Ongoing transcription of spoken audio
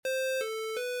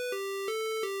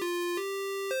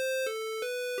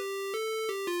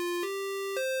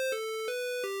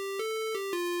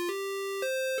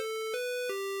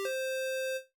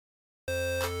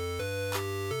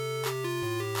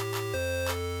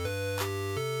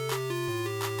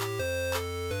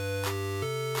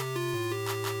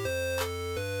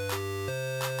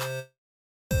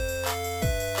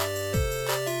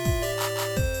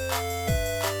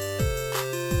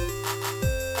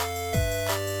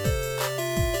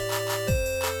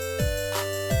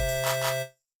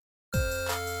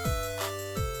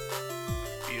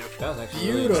That was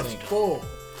actually beautiful.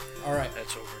 All right.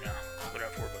 That's over now. We don't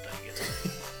have to worry about that again.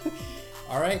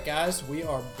 All right, guys, we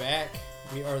are back.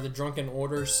 We are the Drunken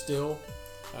Order still.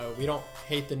 We don't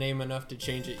hate the name enough to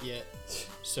change it yet.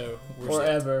 So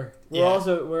forever. We're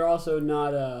also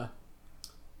not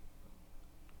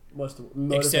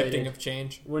motivated. Accepting of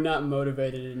change. We're not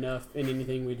motivated enough in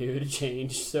anything we do to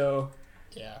change. So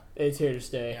yeah, it's here to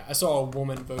stay. Yeah, I saw a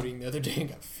woman voting the other day and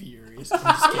got furious. I'm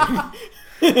just kidding.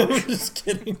 I'm just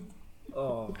kidding.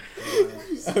 Oh.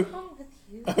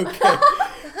 Okay.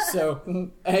 So,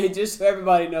 hey, just so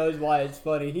everybody knows why it's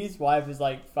funny, his wife is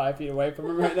like 5 feet away from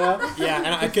him right now. Yeah,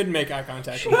 and I couldn't make eye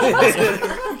contact with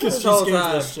her because she scares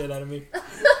the shit out of me.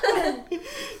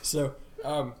 So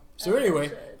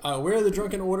anyway, we're the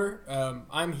Drunken Order.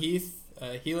 I'm Heath,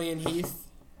 Helian Heath.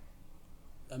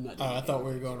 I'm not. I thought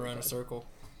we were going around a circle.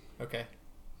 Okay.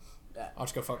 I'll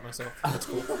just go fuck myself. That's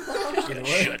cool. Either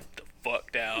way. Shut the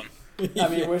fuck down. I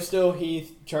mean, we're still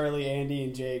Heath, Charlie, Andy,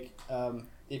 and Jake.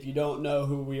 If you don't know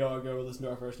who we are, go listen to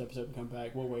our first episode and come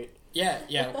back. We'll wait. Yeah,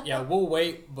 we'll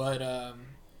wait, but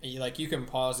you can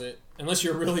pause it unless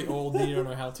you're really old and you don't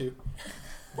know how to.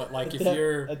 But like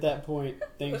you're at that point,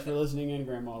 thanks for listening in,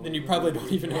 Grandma. Then you probably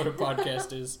don't even know what a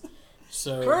podcast is.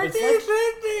 So it's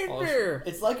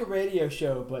like a radio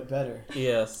show, but better.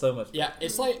 Yeah, so much. Yeah,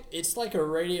 it's like a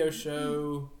radio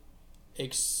show,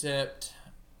 except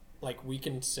like we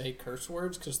can say curse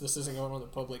words because this isn't going on the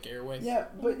public airway. Yeah,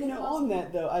 but on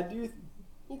that though, You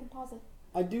can pause it.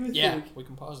 I do think. Yeah, we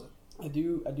can pause it. I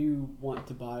do want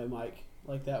to buy a mic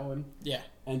like that one. Yeah.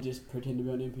 And just pretend to be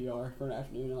on NPR for an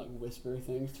afternoon and like whisper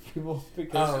things to people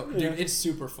because it's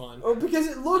super fun. Oh, because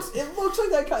it looks like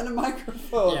that kind of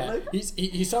microphone. Yeah, like,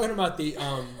 he's talking about the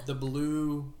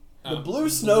blue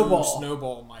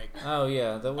snowball mic. Oh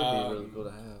yeah, that would be really cool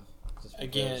to have.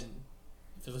 Again,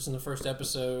 if you listen to the first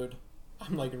episode,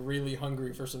 I'm like really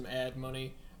hungry for some ad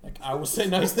money. Like I will say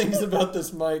nice things about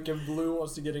this mic if Blue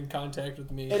wants to get in contact with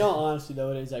me. In all honesty,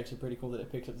 though, it is actually pretty cool that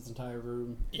it picks up this entire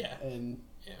room. Yeah, and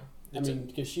I mean,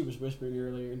 because she was whispering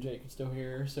earlier and Jake could still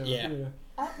hear her. So yeah,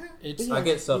 I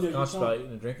get self-conscious about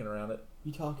eating and drinking around it.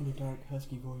 You talk in a dark,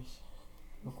 husky voice.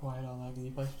 Real quiet, all like, and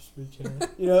you play some smooth jazz.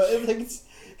 Everything's.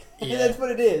 Yeah. That's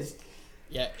what it is.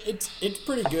 Yeah, it's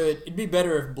pretty good. It'd be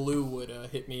better if Blue would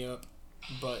hit me up,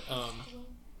 but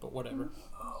whatever.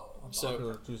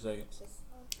 So 2 seconds.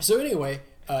 So anyway,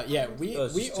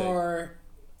 we are.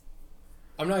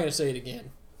 I'm not gonna say it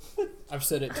again. I've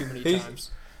said it too many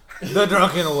times. The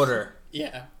Drunken Order.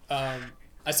 Yeah.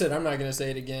 I said I'm not gonna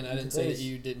say it again. I didn't say that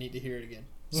you didn't need to hear it again.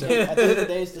 So I think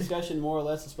today's discussion more or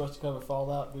less is supposed to cover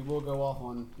Fallout. We will go off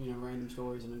on random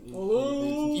stories and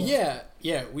yeah,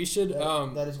 we should.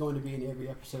 That is going to be in every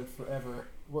episode forever.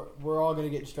 We're all going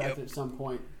to get distracted at some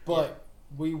point, but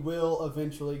we will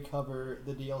eventually cover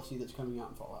the DLC that's coming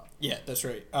out in Fallout. Yeah, that's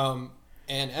right. And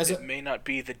it may not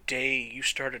be the day you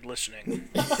started listening,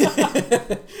 and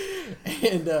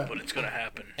but it's going to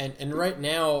happen. And right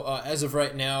now, as of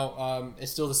right now,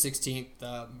 it's still the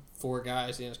 16th. 4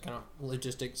 guys, it's kind of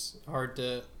logistics, hard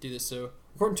to do this. So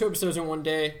recording 2 episodes in one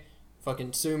day,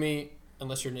 fucking sue me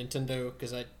unless you're Nintendo,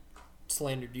 because I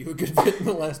slandered you a good bit in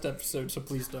the last episode. So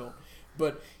please don't.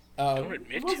 But don't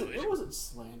admit to it. It wasn't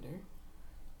slander.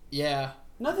 Yeah,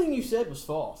 nothing you said was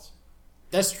false.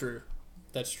 That's true.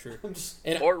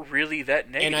 Or really that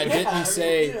negative. And I didn't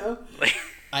say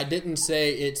I didn't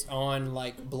say it's on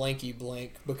like blanky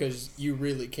blank because you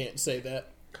really can't say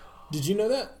that. Did you know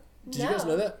that? Did you guys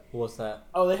know that? What's that?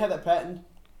 Oh, they have that patent.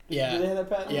 Yeah. Do they have that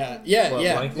patent? Yeah.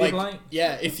 Blankety blank?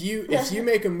 Yeah. If you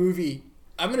make a movie,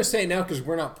 I'm gonna say it now because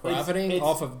we're not profiting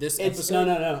off of this episode.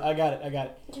 No. I got it.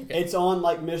 Okay. It's on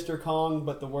like Mr. Kong,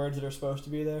 but the words that are supposed to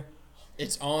be there.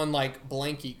 It's on like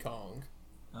Blanky Kong.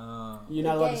 You're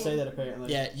not allowed to say that apparently.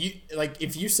 Yeah,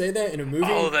 if you say that in a movie,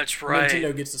 oh, that's right.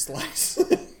 Nintendo gets a slice.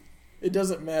 It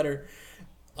doesn't matter.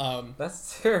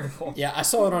 That's terrible. Yeah, I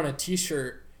saw it on a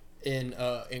T-shirt in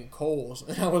Kohl's,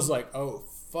 and I was like, oh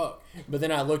fuck. But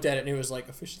then I looked at it and it was like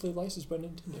officially licensed by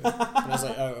Nintendo, and I was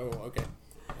like, oh okay.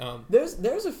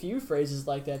 There's a few phrases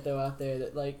like that though out there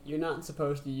that like you're not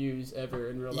supposed to use ever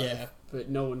in real life, but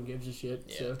no one gives a shit.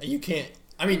 Yeah, so. you can't.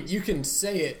 I mean, you can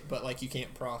say it, but like you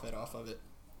can't profit off of it.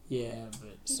 Yeah,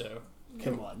 but so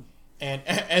come on. And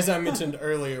as I mentioned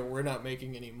earlier, we're not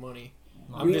making any money.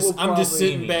 I'm just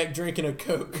sitting back drinking a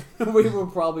Coke. We will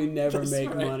probably never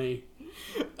make money.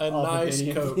 A nice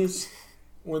Coke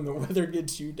when the weather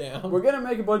gets you down. We're gonna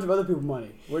make a bunch of other people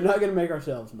money. We're not gonna make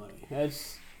ourselves money.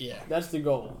 That's the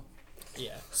goal.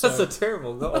 Yeah, that's a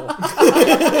terrible goal.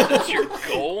 That's your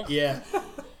goal? Yeah.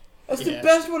 That's the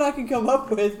best one I can come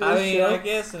up with. I mean, I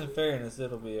guess in fairness,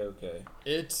 it'll be okay.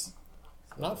 It's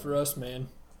not for us, man.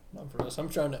 Not for us. I'm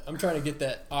trying to get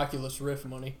that Oculus Rift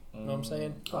money. You know what I'm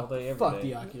saying? All day, every Fuck day.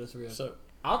 the Oculus Rift. So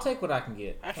I'll take what I can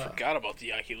get. I forgot about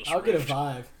the Oculus I'll Rift. get a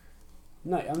Vive.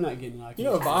 I'm not getting an Oculus. you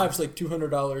know, Vive's like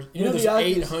 $200. You know, the there's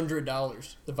Oculus-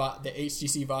 $800. The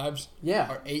HTC Vives Yeah.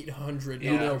 are $800.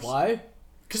 You know why?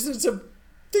 Because it's a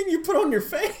thing you put on your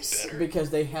face.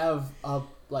 Because they have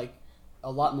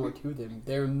a lot more to them.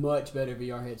 They're a much better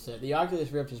VR headset. The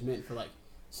Oculus Rift is meant for like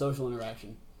social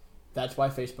interaction. That's why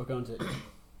Facebook owns it.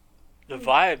 The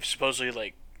Vive supposedly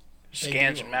like They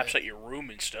scans do and all maps that. out your room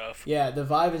and stuff. Yeah, the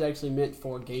Vive is actually meant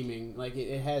for gaming. Like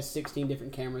it has 16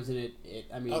 different cameras in it.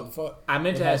 Oh fuck! I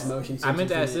meant It to has ask. motion I meant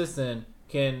to sensors ask in it. this then.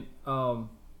 Can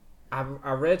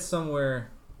I read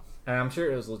somewhere, and I'm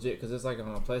sure it was legit because it's like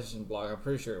on a PlayStation blog. I'm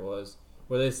pretty sure it was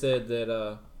where they said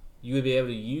that you would be able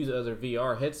to use other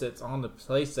VR headsets on the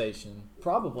PlayStation.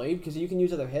 Probably because you can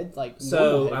use other normal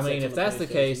So I headsets mean, on if that's the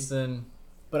PlayStation. case, then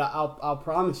But I'll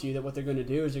promise you that what they're going to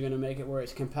do is they're going to make it where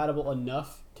it's compatible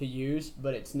enough to use,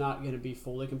 but it's not going to be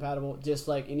fully compatible. Just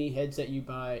like any headset you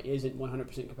buy isn't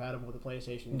 100% compatible with the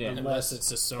PlayStation, Yeah. Unless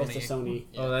it's a Sony. It's a Sony.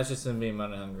 Yeah. oh, that's just gonna be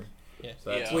money hungry. Yeah.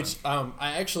 So that's Yeah. Which I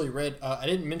actually read. I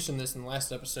didn't mention this in the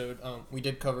last episode. We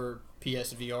did cover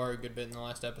PSVR a good bit in the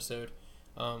last episode,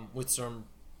 with some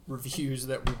reviews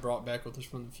that we brought back with us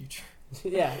from the future.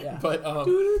 yeah. But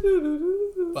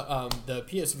the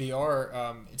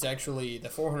PSVR, it's actually the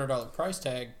 $400 price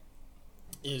tag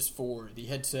is for the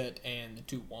headset and the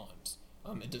two wands.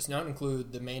 It does not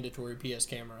include the mandatory PS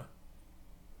camera,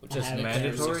 which is I have an it. extra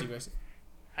Mandatory? 60 bucks.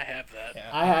 I have that. Yeah.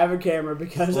 I have a camera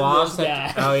because Well, I'll of this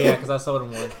guy. oh yeah, because I sold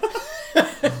him one.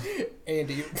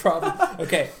 Andy, you probably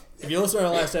okay. If you listen to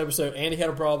our last episode, Andy had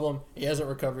a problem. He hasn't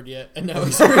recovered yet, and now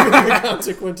he's reaping the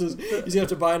consequences. He's gonna have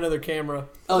to buy another camera.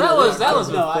 Oh, That no, was I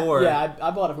before.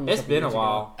 bought it from. It's couple been a years ago.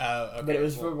 while. Okay, But it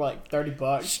was for like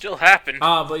 $30. Still happened.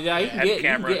 But yeah, you Yeah, can had get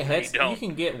camera, and heads. you don't. You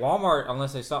can get Walmart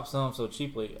unless they stop selling them so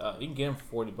cheaply. You can get them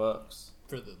for $40.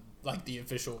 for the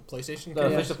official PlayStation. The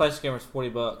camera? official PlayStation camera is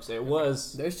 $40. It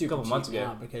was They're a super couple cheap months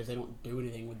now ago. because they don't do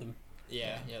anything with them.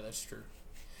 Yeah, that's true.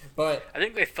 But I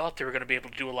think they thought they were going to be able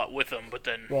to do a lot with them, but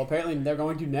then Well, apparently they're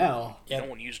going to now. no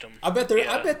one used them. I bet they're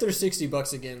Yeah.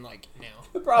 $60 again. Like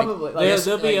now, Probably.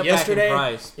 They'll be up back in yesterday.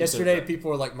 price. Yesterday,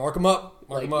 people were like, "Mark them up,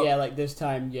 mark them up." Yeah, like this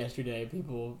time yesterday,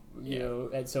 people, you know,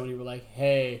 at Sony were like,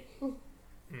 "Hey,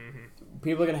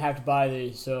 people are gonna have to buy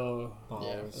these, so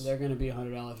Balls. they're gonna be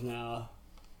 $100 now."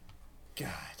 God,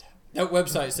 that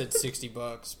website said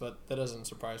 $60, but that doesn't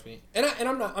surprise me. And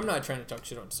I'm not trying to talk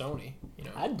shit on Sony. You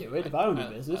know, I'd do it if I owned a I-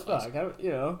 business. I- Fuck, you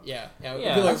know. yeah. Yeah. I'd be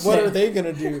like, I'll what say- are they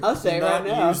gonna do? I'll say Not right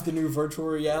now. use the new virtual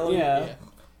reality. Yeah.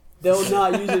 They'll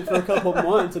not use it for a couple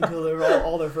months until they're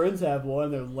all their friends have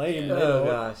one. They're lame. Yeah. They Oh don't.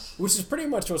 gosh. Which is pretty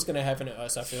much what's gonna happen to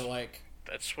us. I feel like.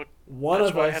 That's what. One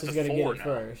That's of why I us have is the gonna get 4 it now.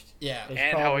 first. Yeah. It's And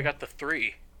how I probably- got the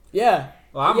 3. Yeah.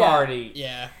 Well, I'm Yeah. already.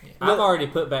 Yeah. I've already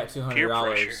put back $200. Peer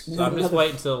pressure. So I'm just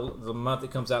waiting until the month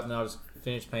it comes out, and I'll just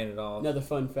finish paying it off. Another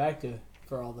fun fact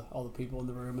for all the people in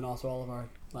the room and also all of our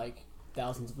like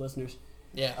thousands of listeners.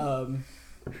 Yeah.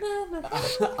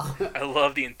 I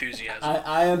love the enthusiasm.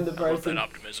 I am the I love that person.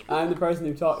 optimism. I'm the person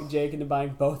who talked Jake into buying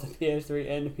both the PS3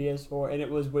 and the PS4, and it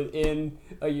was within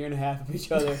a year and a half of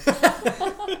each other.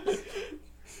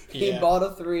 He Yeah. bought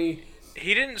a 3.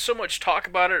 He didn't so much talk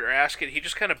about it or ask it. He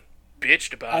just kind of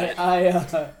bitched about it.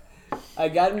 I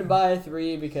got him to buy a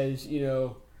 3 because, you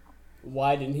know,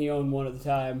 why didn't he own one at the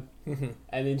time?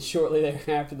 And then shortly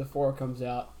thereafter the 4 comes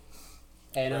out.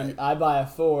 And Right. I buy a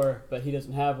 4, but he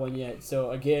doesn't have one yet.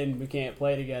 So again, we can't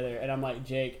play together. And I'm like,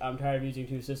 Jake, I'm tired of using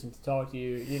 2 systems to talk to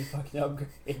you. You need to fucking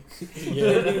upgrade.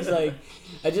 And he's like,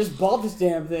 I just bought this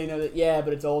damn thing. I was like, yeah,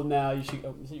 but it's old now. You should.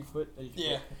 Oh, is it your foot?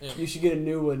 Yeah. You should get a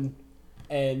new one.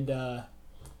 And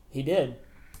he did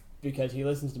because he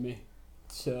listens to me.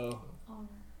 So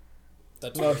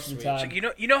That's most really of the sweet. time. It's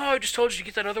like, you know how I just told you to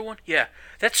get that other one? Yeah,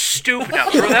 that's stupid. Now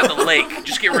throw that in the lake.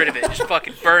 Just get rid of it. Just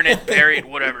fucking burn it, bury it,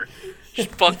 whatever. Just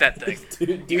fuck that thing.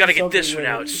 Dude, You gotta get something this one with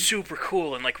now. it. It's super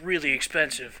cool and like really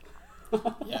expensive.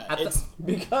 Yeah. It's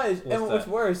Because, What's and what's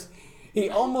that? worse, he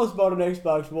almost bought an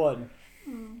Xbox One.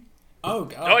 oh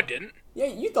god. No, I didn't. Yeah,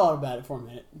 you thought about it for a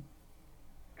minute.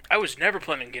 I was never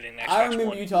planning on getting an Xbox I remember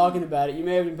One. you talking about it. You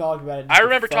may have even talked about it. I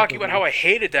remember talking about how I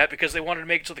hated that because they wanted to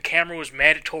make it so the camera was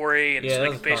mandatory and Yeah, so they that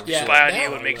could was basically part- spy on that-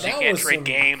 you and make it so you that can't was trade some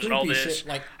games and all creepy this. shit,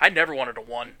 like- I never wanted a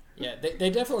one. Yeah, they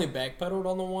definitely backpedaled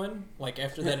on the one, like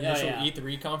after that Yeah, initial yeah.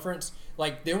 E3 conference.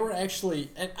 Like, they were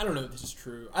actually, and I don't know if this is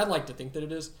true, I'd like to think that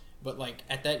it is, but like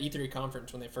at that E3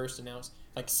 conference when they first announced,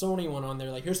 like Sony went on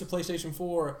there, like, here's the PlayStation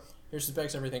 4, here's the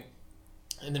specs and everything.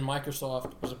 And then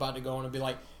Microsoft was about to go on and be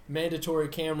like, mandatory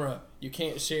camera, you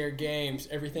can't share games,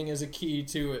 everything is a key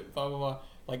to it, blah, blah, blah.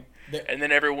 Like, And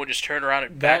then everyone just turned around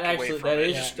and That backed away actually, from that it.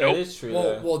 is, Just, that nope. is true.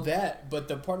 well, but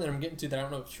the part that I'm getting to that I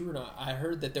don't know if it's true or not, I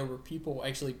heard that there were people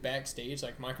actually backstage,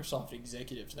 like Microsoft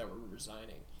executives that were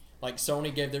resigning. Like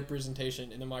Sony gave their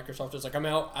presentation, and then Microsoft was like, "I'm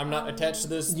out. I'm not attached to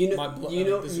this." You know,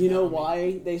 This is you know not me."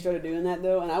 why they started doing that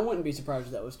though, and I wouldn't be surprised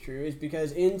if that was true. Is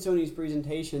because in Sony's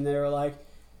presentation they were like,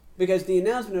 because the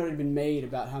announcement had already been made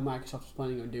about how Microsoft was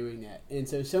planning on doing that, and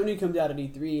so Sony comes out at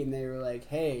E3 and they were like,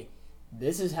 "Hey,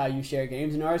 this is how you share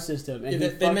games in our system." And Yeah,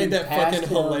 he they made that passed fucking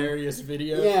him- hilarious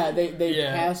video. Yeah, they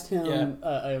Yeah, passed him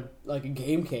yeah. a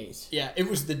game case. Yeah, it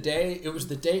was the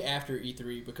day after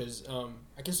E3 because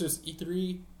I guess it was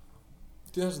E3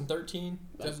 2013.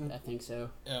 I think so.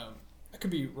 I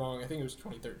could be wrong. I think it was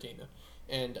 2013 though.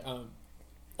 And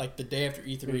like the day after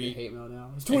Maybe E3, hate mail now.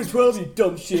 It's 2012, you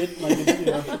dumb shit. Like, it's, you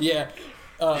know. yeah,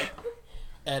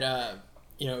 at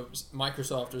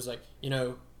Microsoft was like,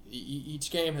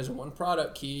 each game has one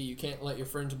product key. You can't let your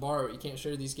friends borrow it. You can't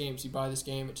share these games. You buy this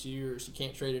game, it's yours. You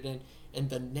can't trade it in. And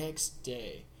the next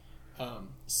day, That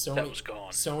was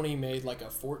gone. Sony made like a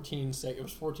 14 second. It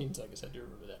was 14 seconds. I do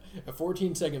remember that. A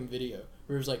 14-second video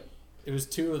where it was like, it was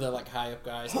two of the like high up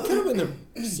guys. It could have been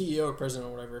the CEO or president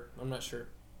or whatever. I'm not sure.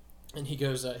 And he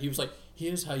goes, he was like,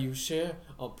 "Here's how you share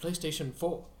on PlayStation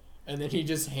 4." And then he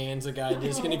just hands a guy a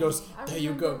disc and he goes, "There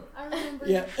you go." I remember.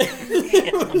 Yeah,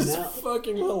 it was Now-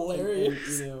 fucking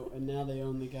hilarious. And now they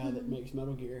own the guy that makes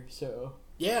Metal Gear. So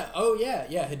Yeah. Oh yeah.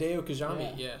 Yeah. Hideo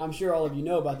Kojima. Yeah. I'm sure all of you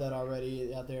know about that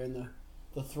already out there in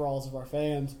the thralls of our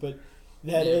fans, but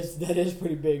that Yeah. is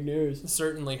pretty big news.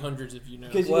 Certainly hundreds of you know.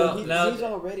 Because Well, now-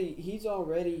 he's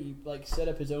already like set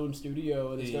up his own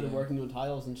studio and he started Yeah. working on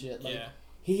titles and shit. Like, Yeah.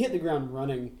 he hit the ground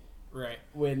running Right.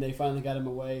 when they finally got him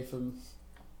away from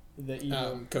the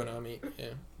evil Konami. Yeah.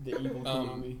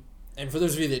 Konami. And for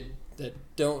those of you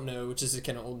that don't know, which is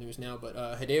kind of old news now, but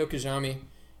Hideo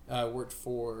Kojima worked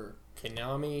for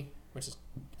Konami, which is,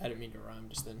 I didn't mean to rhyme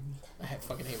just then. I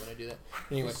fucking hate when I do that.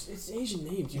 Anyway, It's Asian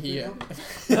names. You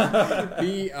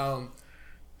he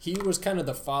he was kind of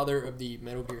the father of the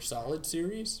Metal Gear Solid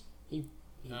series. He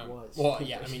was. Well,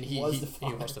 yeah, I mean he was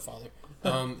the father.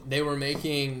 They were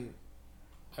making,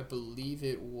 I believe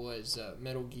it was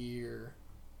Metal Gear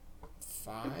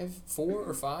 4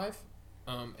 or 5,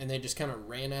 and they just kind of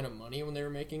ran out of money when they were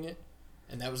making it,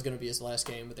 and that was going to be his last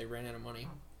game, but they ran out of money,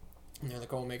 and they're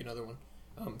like, "Oh, we'll make another one."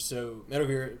 So Metal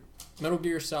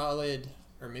Gear Solid,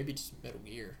 or maybe just Metal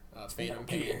Gear, Phantom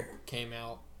Pain came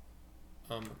out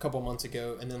a couple months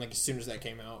ago, and then like as soon as that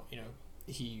came out,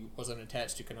 he wasn't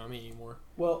attached to Konami anymore.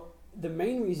 Well, the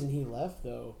main reason he left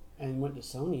though and went to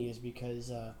Sony is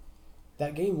because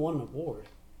that game won an award,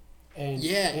 and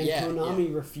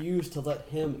Konami refused to let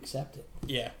him accept it.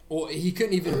 Yeah. Well, he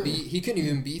couldn't even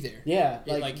be there. Yeah,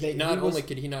 not only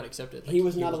could he not accept it, like, he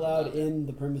was not wasn't allowed there. in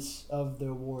the premise of the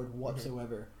award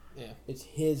whatsoever. Yeah. It's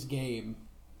his game,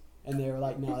 and they were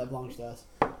like, "No, that belongs to us."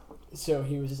 So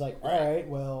he was just like, "All right,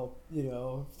 well,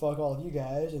 fuck all of you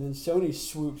guys," and then Sony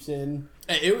swoops in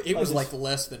It was this- like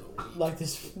less than a week. like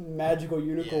this magical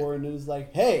unicorn and is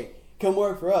like, "Hey, come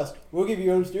work for us. We'll give you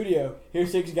your own studio.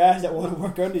 Here's 6 guys that want to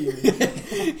work under you."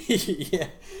 Yeah.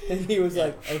 And he was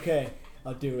like, "Okay,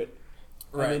 I'll do it."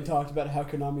 Right. And then talked about how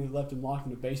Konami left him locked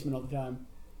in the basement all the time.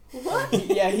 What?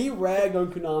 He ragged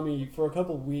on Konami for a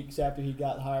couple weeks after he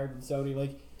got hired with Sony.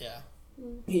 Like, Yeah.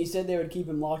 he said they would keep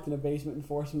him locked in a basement and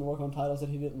force him to work on titles that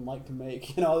he didn't like to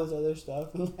make and all this other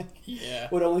stuff. And like, Yeah.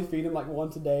 would only feed him like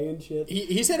once a day and shit.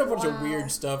 He said a bunch of Wow. weird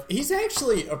stuff. He's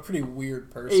actually a pretty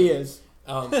weird person. He is.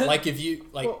 Like if you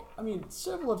like. Well, I mean,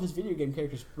 several of his video game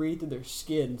characters breathe through their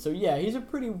skin, so yeah, he's a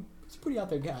pretty out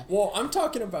there guy. Well, I'm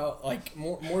talking about like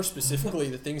more specifically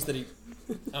the things that he.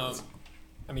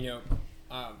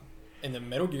 In the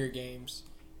Metal Gear games,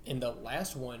 in the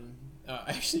last one, I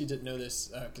actually didn't know this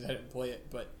because I didn't play it,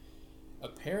 but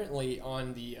apparently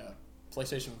on the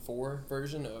PlayStation 4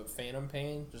 version of Phantom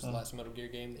Pain, which is the last Metal Gear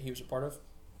game that he was a part of,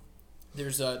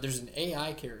 there's an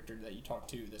AI character that you talk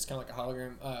to that's kind of like a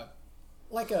hologram,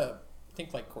 I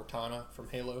think like Cortana from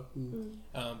Halo,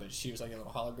 but she was like a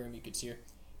little hologram, you could see her,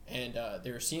 and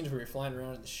there were scenes where you're flying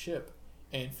around in the ship,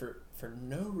 and for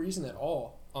no reason at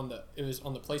all, it was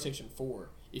on the PlayStation 4.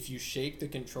 If you shake the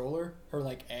controller, her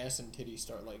like ass and titties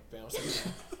start like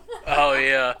bouncing. Oh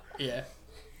yeah. Yeah.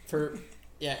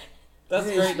 That's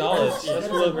great knowledge. That's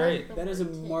real great. That is a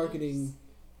marketing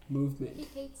movement. He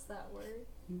hates that word.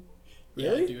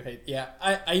 Yeah, I do hate. Yeah,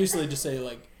 I usually just say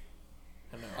like,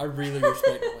 I don't know. I really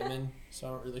respect women, so I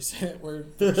don't really say that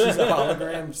word. She's a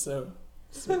hologram, so.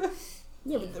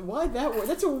 Yeah, but why that word?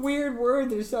 That's a weird word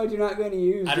that decides you're not going to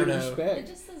use. I don't to know. It Respect.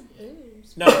 just says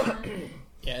boobs. No.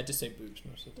 Yeah, I just say boobs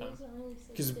most of the time. Doesn't really say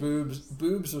Because titties.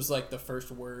 boobs was like the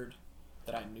first word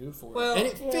that I knew for Well, it. And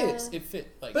it yeah. fits. It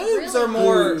fit like Boobs really are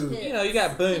more, tits. you know, you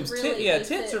got booms. Really Yeah, is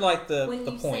tits it. are like the When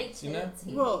you points, say you know? tits,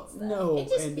 he Well, means that. no, It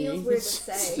just Andy. feels weird to It's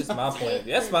say. just my point of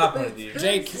view. Tits That's my and point of view. boobs.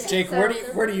 Jake. Yeah, Jake, so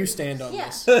where do you they're- stand on Yeah.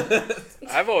 this?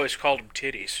 I've always called them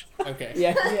titties. Okay.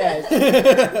 Yeah, he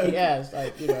has. He has,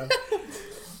 like, you know.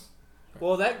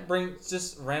 Well, that brings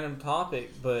just random topic,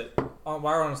 but while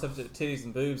we're on the subject of titties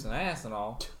and boobs and ass and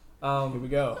all, Here we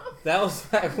go. that was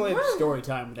back when Story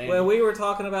time with Andy. when we were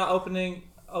talking about opening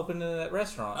that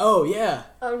restaurant. Oh, yeah.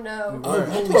 Oh no. Oh,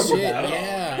 Holy told you shit! about it.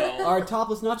 Yeah. Our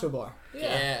topless nacho bar.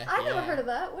 Yeah. I never heard of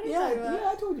that. What are you Yeah, talking about? yeah,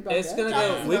 I told you about It's that. gonna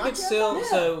Topless go. We nacho could still bar?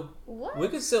 so What? we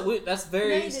could still. That's No,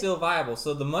 very you still viable.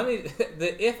 So the money,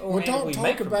 the if or Well, when don't we talk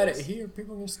make from about this, it here.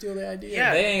 People are gonna steal the idea.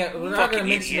 Yeah. they ain't. We're not Fucking gonna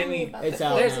mention idiot. any About It's the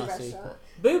out fancy now, see. restaurant.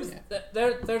 boobs.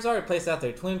 Yeah. There's already places out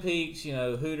there. Twin Peaks, you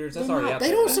know, Hooters. That's They're already not- out they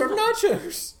there. don't serve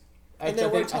nachos. I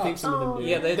they're think tops. some of them do.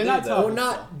 Yeah, they They're do, not though. topless,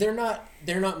 Well, though.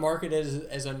 they're not marketed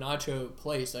as a nacho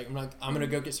place. Like I'm gonna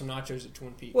go get some nachos at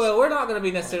Twin Peaks. Well, we're not gonna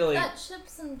be necessarily. That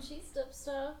chips and cheese dip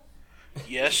stuff.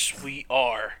 Yes, we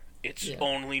are. It's Yeah.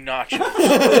 only nachos.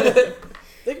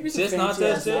 They could be some Just fancy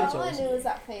nachos, ass too? All I nachos. knew was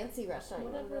that fancy restaurant. Oh,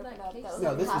 Whatever that case.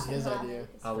 No, this was his idea.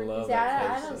 I love Yeah,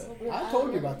 that I place. don't. I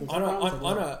told you about this.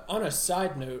 on a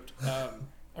side note,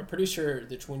 I'm pretty sure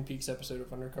the Twin Peaks episode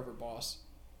of Undercover Boss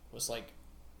was like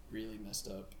really messed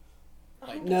up.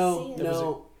 Like, No, There was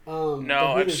no. No, the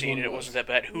I've Hooters seen one it. It was. wasn't that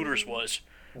bad. Hooters was.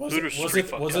 was Hooters it, was pretty it,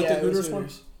 fucked was up. it the Yeah, it was Hooters one?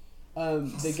 Hooters.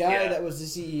 The guy Yeah. that was the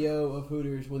CEO of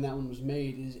Hooters when that one was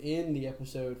made is in the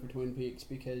episode for Twin Peaks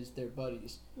because they're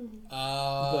buddies.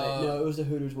 But no, it was the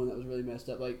Hooters one that was really messed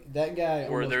up. Like that guy.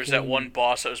 Where almost there's that came- one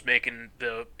boss that was making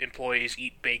the employees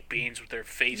eat baked beans with their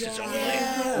faces on the plate.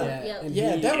 Yeah, Yeah, and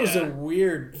yeah, he, that was a Yeah.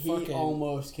 weird he fucking.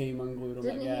 almost came unglued on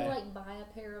Didn't that he guy. like buy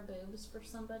a pair of boobs for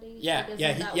somebody? Yeah, Like, isn't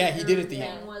yeah, that he what did her at the thing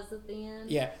end. Was at the end.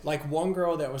 Yeah, like one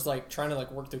girl that was like trying to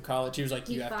like work through college. He was like,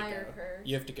 He "You have to fired go. her.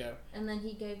 You have to go." And then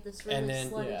he gave this really And then-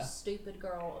 slutty, yeah. stupid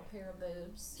girl a pair of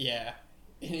boobs. Yeah,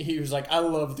 and he was like, "I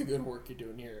love the good work you're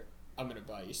doing here. I'm gonna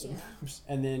buy you some." Yeah. boobs."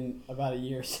 And then about a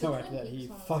year or so after that, he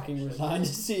Twin Peaks fucking one was resigned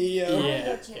as CEO. Yeah, I didn't get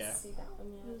a chance yeah. to see that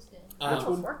one yet. It was good. Um, I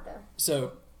almost worked there.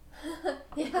 So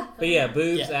Yeah. But yeah,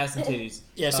 boobs, Yeah. ass, and titties.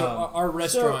 yeah, so Um, our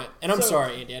restaurant, and I'm so-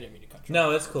 sorry, Andy, I didn't mean to cut you.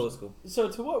 No, it's cool. It's cool. So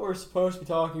to what we're supposed to be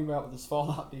talking about with this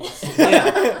Fallout deal,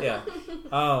 Yeah,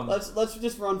 yeah. let's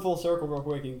just run full circle real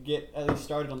quick and get at least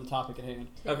started on the topic at hand.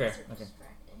 Okay, Titties are okay.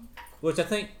 distracting. Which I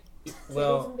think, Titties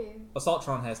well, and beer.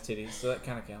 Assaultron has titties, so that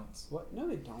kind of counts. What? No,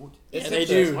 they don't. Yeah, It's they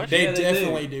interesting. do. What? They Yeah,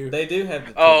 definitely do. They do have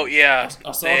the titties. Oh yeah, they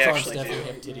Assaultrons actually definitely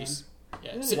do. have titties.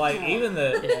 Yeah, Yeah. so- Like even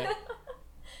the, yeah,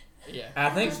 yeah. I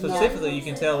think No, specifically I you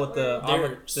can don't tell say with the that word. Albert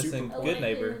They're System super I cool. Good like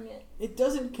Neighbor. hearing it. It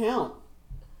doesn't count.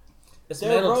 It's They're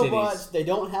metal robots. titties. They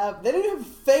don't have a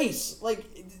face. Like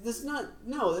this is not.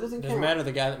 No, that doesn't Doesn't count. matter.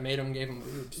 The guy that made them gave them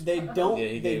boobs. They don't. Yeah,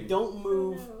 he they gave- don't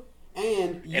move. Oh, no.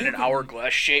 And you In an could-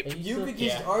 hourglass shape. You could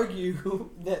just Yeah. argue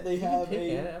that they have pick at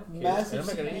it, I a don't care. massive I'm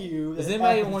not gonna- CPU. Does that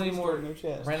anybody happens want to any store more in their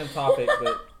chest. Random topic,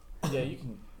 but yeah, you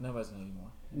can. Nobody's gonna need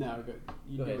more. No, go.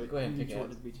 You Go do ahead, it. go ahead and You pick short it.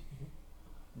 to the beach.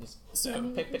 Just So, I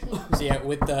mean, pick- you pick- can take- so yeah,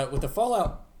 with the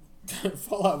Fallout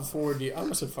Fallout 4 I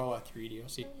almost said Fallout 3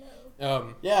 DLC.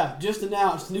 Yeah, just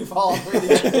announced new Fallout 3.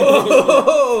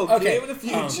 Whoa! Okay, Game of the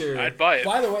future. I'd buy it.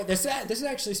 By the way, this is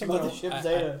actually something With the ship I-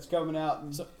 Zeta, it's coming out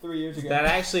in So- 3 years ago. that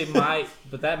actually might,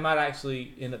 but that might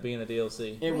actually end up being a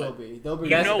DLC. It will be. They'll be.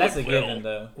 That's, know that's a it will. given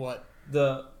though. what?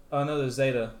 The another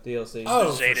Zeta DLC. Oh,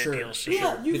 for Zeta sure. DLC.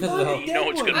 Yeah, you Because of find the a whole- You know dead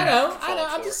it's one. gonna I know. Fallout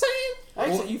I'm 4. just saying.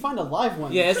 Actually, you find a live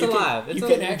one. Yeah, it's You can- alive. It's you a-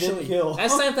 can Didn't actually kill.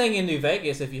 That's the same thing in New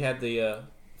Vegas. If you had the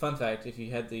fun fact, if you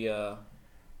had the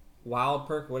wild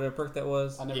perk, whatever perk that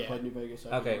was. I never Yeah. played New Vegas. So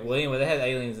I Okay, don't well know. anyway, they had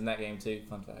aliens in that game too.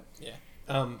 Fun fact.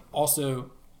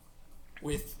 Also,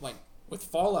 with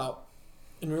Fallout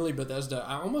and really Bethesda,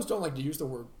 I almost don't like to use the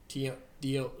word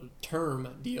term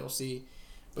DLC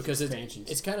because Expansions.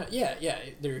 it's kind of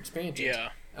they're expansions. Yeah.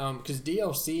 Because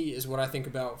DLC is what I think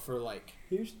about for like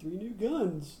Here's 3 new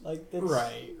guns. Like that's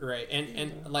right,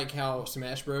 and like how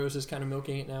Smash Bros is kind of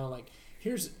milking it now. Like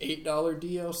here's $8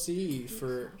 DLC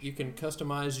for you can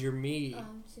customize your Mii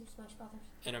Super Smash Brothers.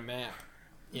 and a map,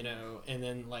 and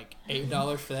then like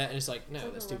 $8 for that, and it's like no, It's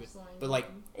like that's a stupid. wrestling But like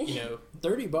game.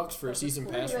 $30 for a season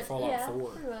pass for Pretty much, Fallout yeah, 4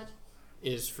 pretty much.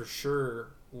 is for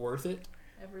sure worth it.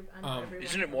 I know everyone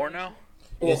Isn't it more now?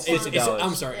 Well, It's it's $50.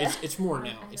 I'm sorry, Yeah. it's more I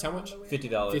now. know It's how I'm much? the weird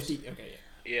 $50. 50. Okay,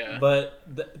 Yeah.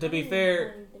 But to be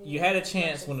fair, you had a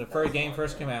chance when the first game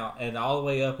first came out, and all the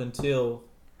way up until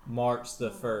March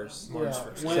the 1st. March Yeah.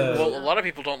 1st. When- So- Well, a lot of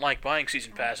people don't like buying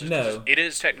season passes. No. 'Cause it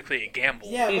is technically a gamble.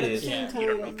 Yeah, It but at is. the same Yeah. time, You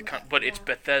don't know what but it's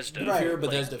Bethesda. Right. If you're a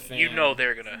Like, Bethesda fan, you know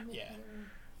they're gonna. Yeah.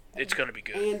 It's gonna be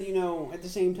good. and you know, at the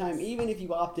same time, even if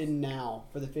you opt in now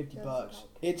for the $50,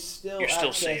 it's still You're still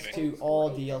access saving. to all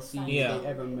DLC Yeah. they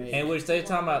ever made. And which they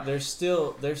talking about, they're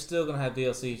still gonna have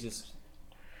DLCs. Just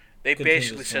They continue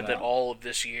basically to said send that out. all of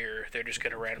this year they're just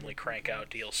gonna randomly crank out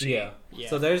DLC. yeah. Yeah.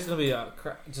 So there's gonna be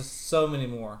just so many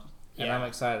more, and Yeah. I'm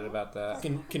excited about that.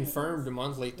 Confirmed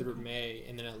monthly through May,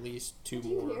 and then at least 2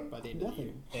 more by the end of the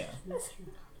year.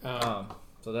 Nothing. Yeah.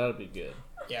 So that'll be good.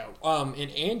 Yeah.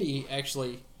 And Andy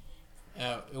actually,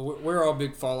 we're all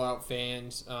big Fallout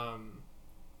fans.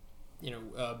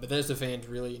 Bethesda fans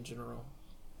really in general.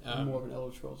 I'm more of an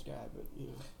Elder Scrolls guy, but you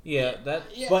know. Yeah. That.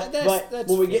 Yeah, But that's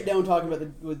when we fair. get down talking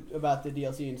about the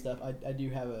DLC and stuff, I do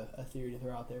have a theory to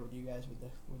throw out there with you guys with the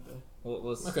What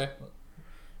was Okay.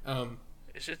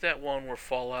 Is it that one where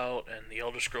Fallout and the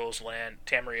Elder Scrolls Land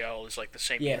Tamriel is like the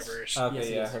same Yes. universe? Okay. Yes,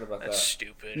 it yeah, I is. heard about That's that.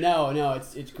 stupid. No,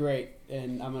 it's great,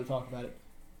 and I'm gonna talk about it.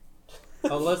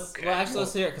 Oh, let's Okay. well actually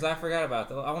let's hear it because I forgot about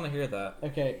that. I want to hear that.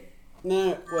 Okay.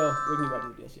 No, well, we can go back to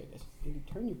the DLC, I guess. Andy,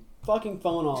 turn your fucking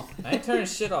phone off. I ain't turning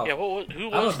shit off. Yeah, who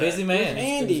was I'm a that? busy man.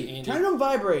 Andy, Andy. turn it on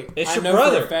vibrate. It's I your know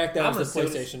brother. for a fact that I'm was the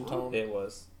gonna see PlayStation tone. It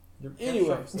was.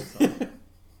 Anyway,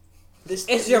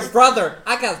 It's your brother.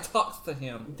 I gotta talk to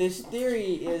him. This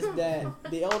theory is that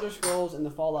the Elder Scrolls and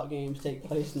the Fallout games take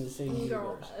place in the same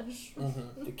Girl universe. hush.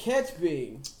 Mm-hmm. The catch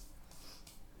being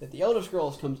that the Elder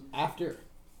Scrolls comes after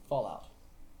Fallout.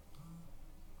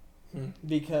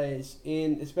 Because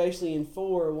especially in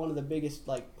 4, one of the biggest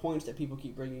points that people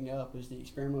keep bringing up is the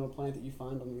experimental plant that you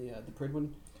find on the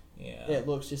Pridwin. Yeah. It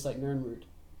looks just like Nirnroot.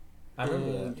 I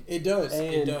remember And- that. It does.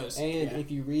 And, it does. And yeah.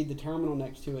 if you read the terminal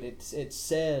next to it, it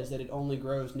says that it only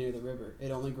grows near the river.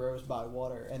 It only grows by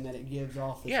water, and that it gives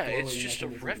off this Yeah, glowing it's just a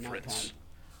mechanism at nighttime. reference.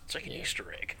 It's like an Yeah.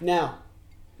 Easter egg. Now,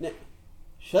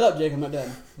 shut up, Jake. I'm not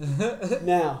done.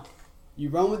 Now, you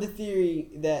run with the theory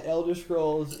that Elder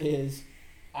Scrolls is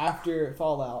after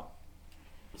Fallout,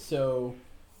 so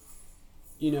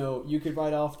you could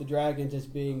write off the dragons as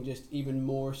being just even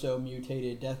more so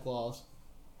mutated Deathclaws.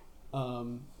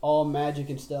 All magic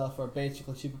and stuff are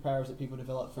basically superpowers that people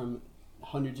develop from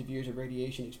hundreds of years of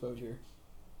radiation exposure,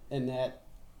 and that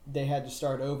they had to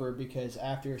start over because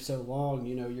after so long,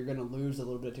 you're going to lose a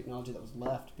little bit of technology that was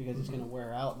left because it's going to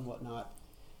wear out and whatnot.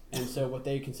 And so what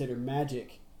they consider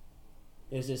magic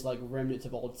is just like remnants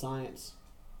of old science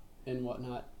and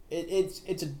whatnot. In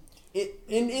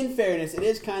fairness, it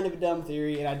is kind of a dumb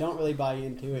theory, and I don't really buy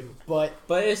into it, but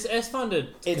it's fun to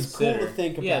it's cool consider. to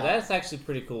think about. Yeah, that's actually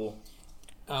pretty cool.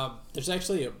 There's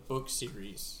actually a book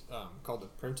series called The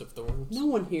Prince of Thorns. no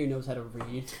one here knows how to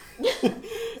read.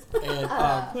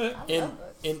 And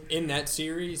in that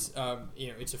series,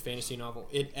 it's a fantasy novel.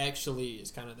 It actually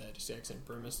is kind of that exact same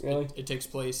premise. Really? It takes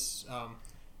place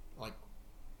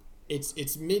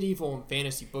it's medieval and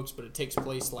fantasy books, but it takes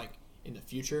place in the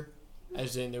future,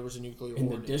 as in there was a nuclear In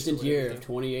war the and distant destroyed year of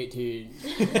everything.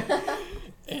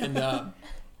 2018.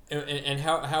 and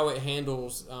how it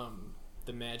handles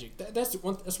the magic. That's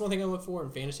one thing I look for in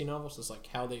fantasy novels is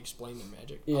how they explain the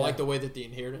magic. Yeah. I like the way that the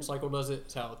inheritance cycle does it.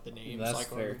 It's how the name That's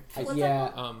cycle. fair.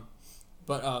 Yeah.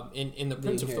 In the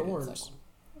Prince of inheritance Thorns,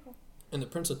 cycle. in the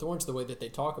Prince of Thorns, the way that they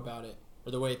talk about it,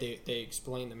 or the way they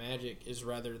explain the magic, is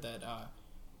rather that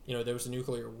there was a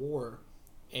nuclear war,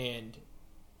 and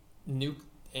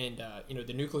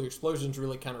the nuclear explosions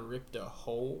really kind of ripped a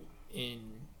hole in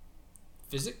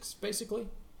physics, basically,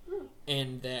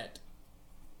 and that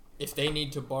if they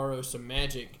need to borrow some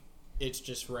magic, it's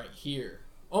just right here,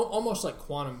 almost like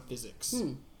quantum physics.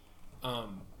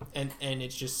 And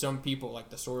it's just some people like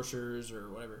the sorcerers or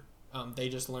whatever. They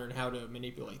just learn how to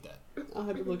manipulate that. I'll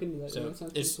have to look into that. So That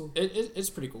sounds pretty it's cool. it's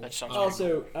pretty cool. That sounds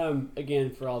Also,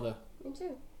 again, for all the Me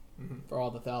too.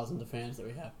 thousands of fans that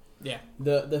we have, Yeah.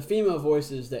 the female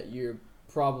voices that you're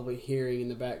probably hearing in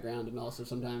the background and also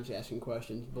sometimes asking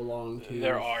questions belong to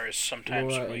There are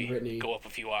sometimes Laura and we Brittany. go up a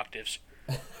few octaves.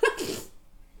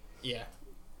 Yeah.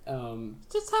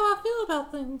 Just how I feel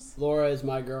about things. Laura is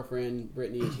my girlfriend.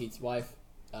 Brittany is Heath's wife.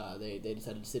 They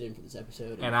decided to sit in for this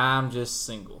episode And I'm just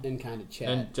single. and kind of chat.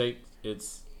 And Jake,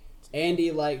 it's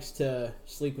Andy likes to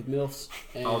sleep with milfs.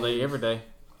 And, all day, every day.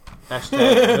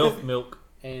 Hashtag milk.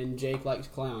 And Jake likes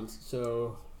clowns.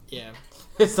 So, Yeah.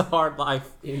 It's a hard life.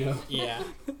 Yeah.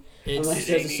 unless It's there's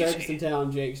a easy. circus in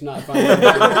town, Jake's not finding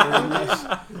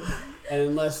it. And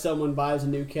unless someone buys a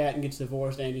new cat and gets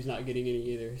divorced, Andy's not getting any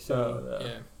either. So,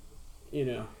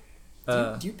 yeah.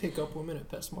 Do you pick up women at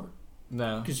PetSmart?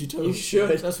 No. Because you totally You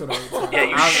should. That's what I would say. Yeah,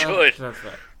 you should. That's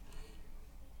right.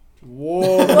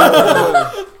 Whoa!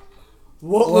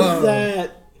 What Whoa. was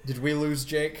that? Did we lose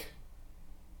Jake?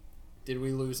 Did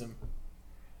we lose him?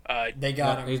 They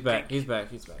got him. He's back. He's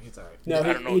back. He's back. He's alright. No, I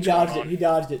don't know he what's going dodged it. on. He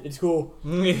dodged it. It's cool.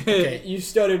 Okay. You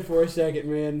stuttered for a second,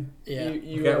 man. Yeah.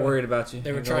 You got worried about you.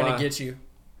 They were Ain't gonna trying lie. to get you.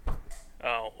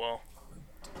 Oh well.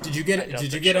 Did you I get doubt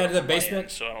Did you they get showed out of the up on my end,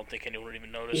 basement? so I don't think anyone would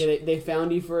even notice. Yeah, they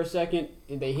found you for a second,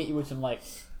 and they hit you with some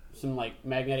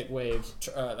magnetic waves.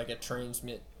 Like a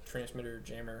transmitter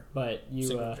jammer. But you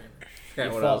Signal jammer. Forgot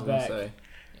You what I was fought gonna back. say.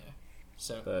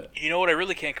 So But You know what? I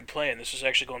really can't complain. This is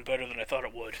actually going better than I thought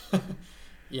it would.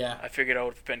 yeah, I figured I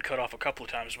would have been cut off a couple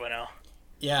of times by now.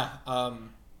 yeah,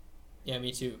 yeah,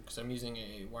 me too. Because I'm using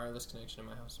a wireless connection in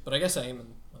my house, but I guess I am in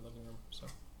my living room. So,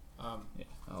 yeah,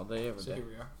 all day, every so day. here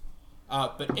we are.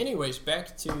 But anyways,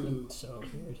 back to So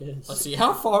here it is. let's see.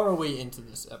 How far are we into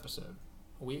this episode?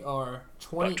 We are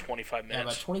 20. About 25 Yeah, about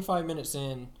minutes. 25 minutes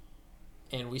in,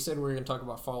 and we said we were going to talk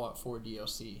about Fallout 4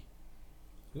 DLC.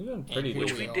 We've been pretty here Which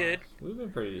decent. we did. We've been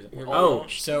pretty decent. Here we Oh,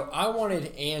 Almost. So I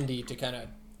wanted Andy to kind of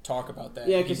talk about that.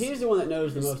 Yeah, because he's the one that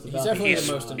knows the he's- most he's about definitely this.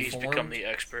 the most He's informed become the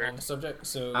expert. on the subject.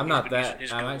 So I'm not He's been that. using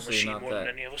his I'm Google actually machine not more than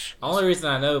that. any of us. Only reason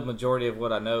I know the majority of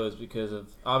what I know is because of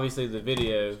obviously the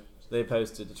video they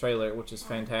posted, the trailer, which is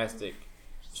fantastic.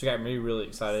 She got me really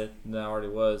excited than I already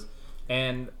was,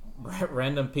 and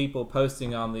random people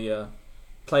posting on the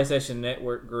PlayStation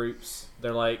Network groups.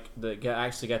 They're like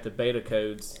actually got the beta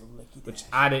codes, which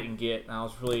I didn't get, and I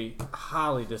was really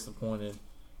highly disappointed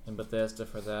in Bethesda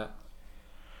for that.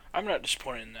 I'm not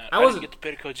disappointed in that. I I, didn't wasn't- get the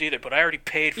beta codes either, but I already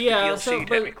paid for Yeah, the DLC so,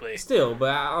 technically. but still, but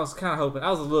I was kind of hoping. I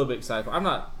was a little bit excited. I'm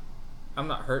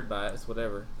not hurt by it. It's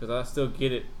whatever because I still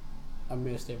get it. I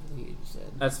missed everything you just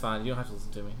said. That's fine. You don't have to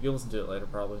listen to me. You'll listen to it later,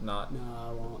 probably not. No,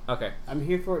 I won't. Okay, I'm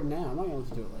here for it now. I'm not gonna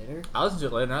listen to it later. I'll listen to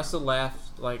it later. And I still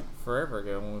laughed like forever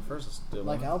ago when we first listened to it.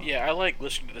 Like I'll. Yeah, I like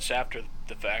listening to this after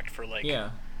the fact for like yeah,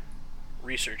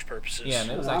 research purposes. yeah,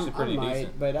 and it was I'm- actually pretty I might,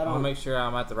 decent. but I I want don't- to make sure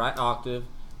I'm at the right octave,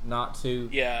 not too.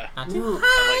 Yeah, Not too No.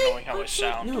 I like knowing how I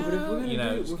sound. No, but if we're gonna You know,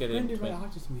 do it, just we're get gonna in do between.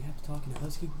 right autism. We have to talk in a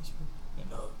husky whisper. You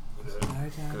know,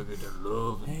 Alright, Tyler. get that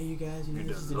love. Hey, you guys. You know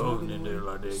this is the love drunken in there one.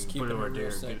 like that. Just You keep put it it right real there.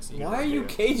 and sexy. get it Why are right you there.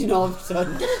 Cajun all of a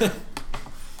sudden?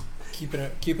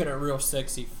 keeping it real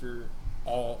sexy for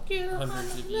all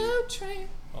hundreds of you.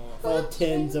 all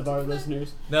tens of our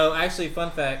listeners. No, actually,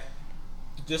 fun fact,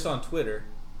 just on Twitter,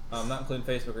 not including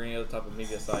Facebook or any other type of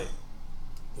media site,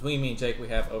 between me and Jake, we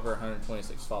have over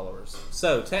 126 followers.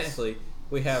 So, technically,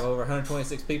 we have over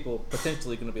 126 people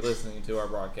potentially going to be listening to our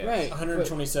broadcast. Right.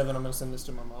 127. I'm gonna send this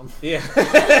to my mom. Yeah.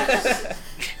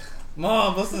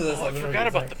 Mom, listen to this. Oh, I forgot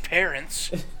about the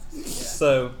parents.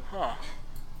 So,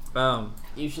 Huh.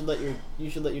 You should let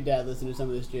your dad listen to some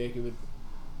of this, Jake. It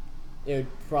would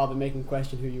probably make him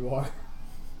question who you are.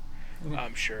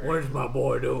 I'm sure. what's my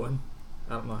boy doing?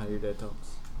 I don't know how your dad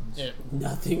talks. Yeah.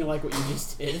 Nothing like what you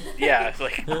just did. Yeah, it's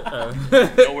like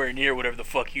Uh-oh. nowhere near whatever the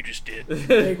fuck you just did.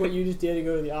 Take what you just did and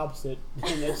go to the opposite.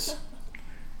 And that's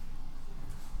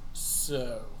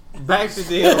So Back to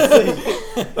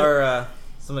DLC. or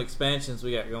some expansions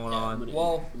we got going I'm on. gonna,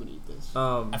 Well, I'm gonna eat this.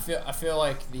 I feel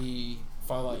like the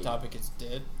Fallout topic is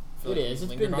dead. I feel It like is. we It's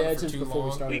lingered been on it dead for since too before we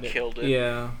long. started. We it. killed it.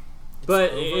 Yeah.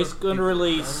 But over. it's going to People are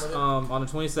release done with it. on the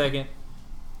 22nd.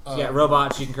 You got Uh,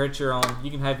 robots. You can create your own. You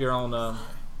can have your own,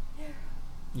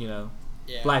 yeah.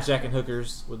 blackjack and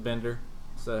hookers with Bender.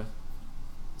 So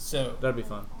So that'll be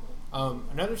fun.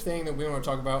 another thing that we want to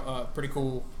talk about, pretty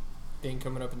cool thing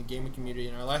coming up in the gaming community.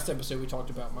 In our last episode, we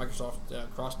talked about Microsoft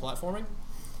cross-platforming,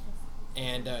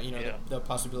 and Yeah. the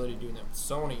possibility of doing that with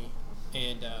Sony,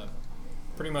 and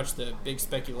pretty much the big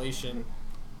speculation.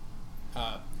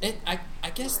 And I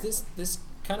guess this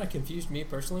kind of confused me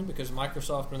personally because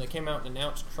Microsoft, when they came out and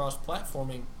announced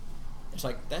cross-platforming, it's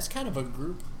like that's kind of a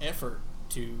group effort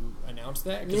to announce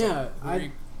that. 'Cause Yeah,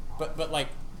 but like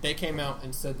they came out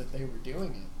and said that they were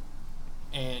doing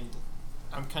it, and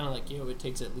I'm kind of like, it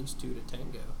takes at least two to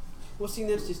tango. Well, see,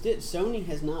 that's just it. Sony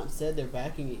has not said they're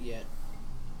backing it yet.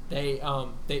 They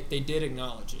did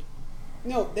acknowledge it.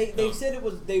 No, they said it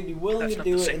was they'd be willing That's to not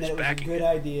do the it same and that as it was a backing good it.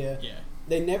 idea. Yeah.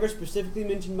 They never specifically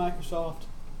mentioned Microsoft,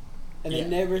 and they Yeah.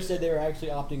 never said they were actually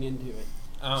opting into it.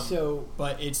 So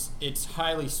but it's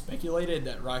highly speculated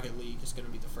that Rocket League is going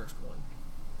to be the first one.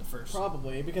 The first.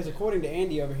 probably because according to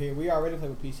Andy over here, we already play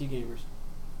with PC gamers.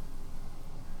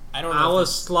 I don't know. I if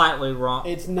was slightly wrong.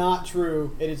 It's not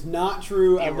true. It is not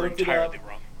true. I You were looked it up. entirely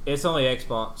wrong. It's only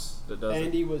Xbox that does it.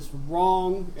 Andy was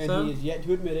wrong, and So? he is yet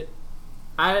to admit it.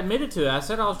 I admitted to it. I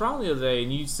said I was wrong the other day,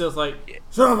 and you still was like, Yeah.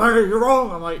 "Shut up, Andy, you're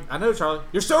wrong." I'm like, "I know, Charlie.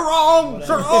 You're still wrong.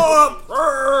 Whatever. Shut up."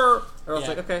 Or I was Yeah,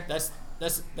 like, "Okay." That's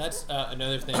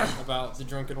another thing about the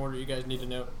Drunken Order you guys need to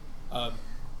know.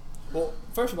 Well,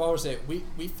 first of all, I would say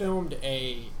we filmed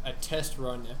a test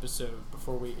run episode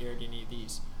before we aired any of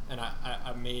these, and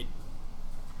I made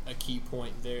a key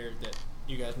point there that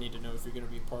you guys need to know if you're going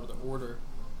to be part of the order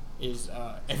is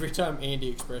every time Andy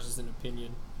expresses an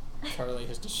opinion, Charlie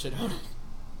has to shit on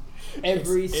it.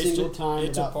 Every It's single just- time.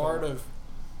 It's a without part fail. of.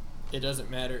 It doesn't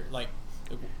matter. Like,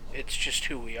 It's just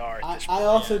who we are at this I point.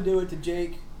 also yeah. do it to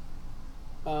Jake.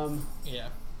 yeah.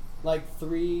 Like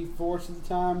 3/4 of the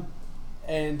time,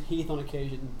 and Heath on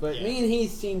occasion. But Yeah. me and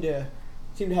Heath seem to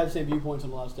have the same viewpoints on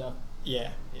a lot of stuff.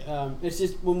 Yeah. It's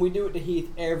just when we do it to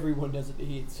Heath, everyone does it to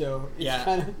Heath. So it's Yeah.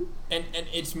 kind of And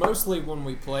it's mostly when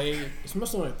we play. It's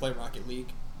mostly when we play Rocket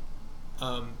League,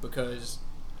 because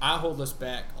I hold us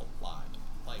back a lot.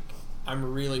 Like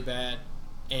I'm really bad,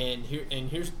 and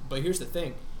here's the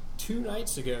thing. 2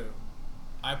 nights ago,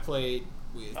 I played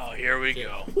with. Oh, here we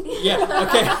go. Yeah.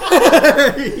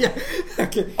 Okay. Yeah.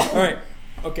 Okay. All right.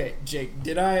 Okay, Jake.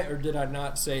 Did I or did I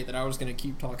not say that I was going to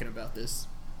keep talking about this?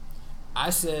 I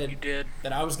You said did.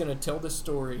 that I was going to tell this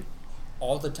story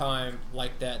all the time,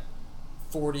 like that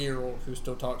 40-year-old who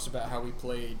still talks about how he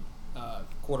played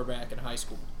quarterback in high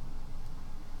school.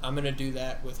 I'm going to do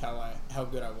that with how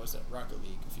good I was at Rocket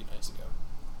League a few nights ago.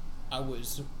 I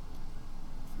was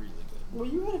really good. well,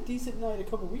 you had a decent night a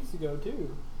couple weeks ago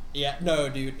too. Yeah, no,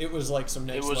 dude, it was like some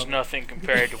next It was level. nothing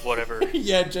compared to whatever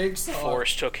Yeah, Jake saw.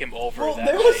 Force took him over Well, that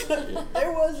there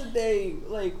night. was a day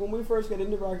like when we first got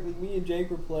into Rocket League, me and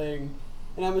Jake were playing,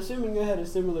 and I'm assuming I had a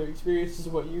similar experience as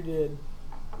what you did.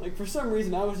 Like for some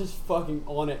reason, I was just fucking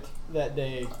on it that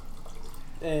day,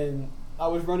 and I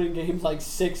was running games like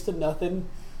 6-0.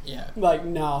 Yeah. Like,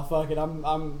 nah, fuck it.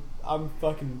 I'm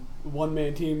fucking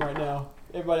one-man team right now.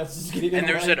 Everybody else is getting in And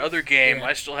there's line. that other game Yeah.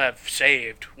 I still have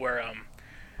saved where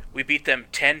we beat them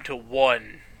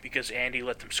 10-1 because Andy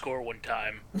let them score one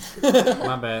time.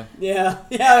 My bad. Yeah.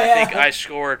 I think I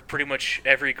scored pretty much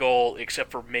every goal except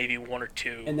for maybe 1 or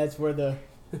 2. And that's where the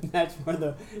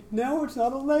no, it's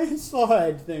not a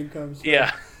landslide thing comes from.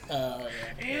 Yeah. Yeah.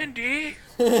 Andy,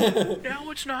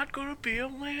 now it's not going to be a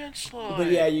landslide.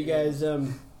 But yeah, you guys,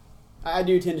 I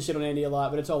do tend to shit on Andy a lot,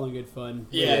 but it's all in good fun.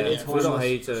 Yeah, it's we don't harmless.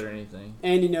 hate each other or anything.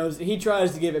 Andy knows he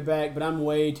tries to give it back, but I'm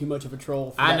way too much of a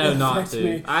troll. For I that know to not affect to.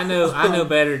 me. I know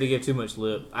better to give too much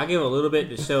lip. I give a little bit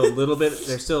to show a little bit.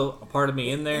 There's still a part of me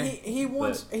in there. He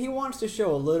wants to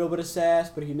show a little bit of sass,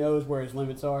 but he knows where his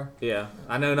limits are. Yeah,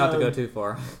 I know not to go too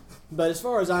far. But as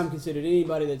far as I'm considered,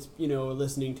 anybody that's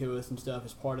listening to us and stuff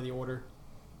is part of the order.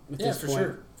 At Yeah, this for point.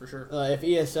 sure. For sure. If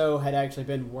ESO had actually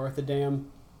been worth a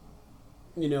damn,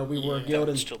 we were a that guild would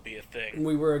and still be a thing.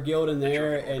 we were a guild in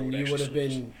there, Drinking Order and would you would have actually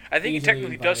been. I think it easily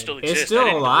technically does invited. still exist. It's I still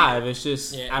didn't alive. It's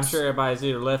just Yeah, I'm it's- sure everybody's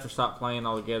either left or stopped playing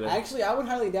altogether. Actually, I would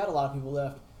highly doubt a lot of people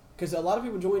left because a lot of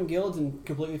people join guilds and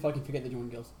completely fucking forget they join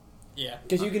guilds Yeah.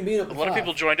 because you can be in A lot of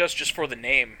people joined us just for the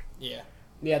name. Yeah.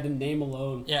 Yeah, the name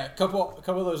alone, Yeah. A couple of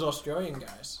those Australian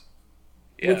guys.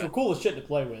 Yeah. which were cool as shit to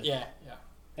play with. Yeah.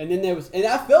 And then there was, and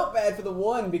I felt bad for the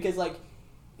one because like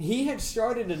he had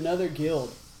started another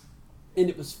guild, and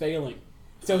it was failing.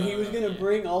 So he was gonna yeah.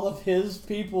 bring all of his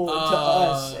people to Oh,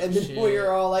 us, and then shit. we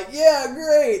were all like, "Yeah,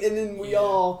 great!" And then we Yeah.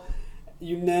 all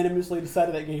unanimously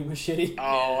decided that game was shitty.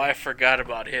 Oh, I forgot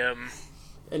about him.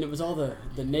 And it was all the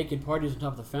naked parties on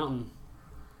top of the fountain.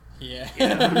 Yeah. I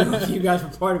don't know if you guys were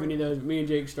part of any of those, but me and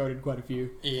Jake started quite a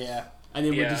few. Yeah. And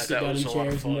then we'd Yeah, just sit that down in was a lot of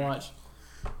chairs and fun. watch.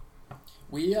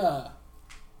 We yeah,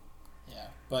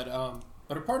 but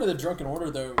a part of the Drunken Order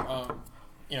though,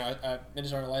 I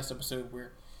mentioned on our last episode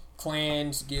where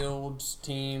clans, guilds,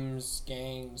 teams,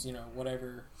 gangs,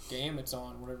 whatever game it's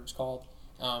on, whatever it's called.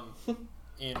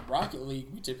 In Rocket League,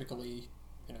 we typically,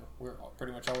 we're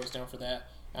pretty much always down for that.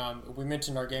 We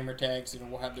mentioned our gamer tags,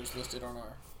 we'll have those listed on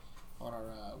our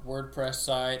WordPress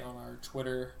site, on our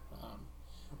Twitter.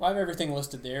 We'll have everything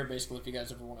listed there. Basically, if you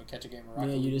guys ever want to catch a game of Rocket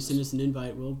Yeah, League, you just send us an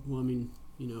invite.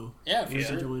 yeah, for Yeah.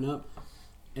 sure. Join up.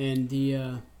 And the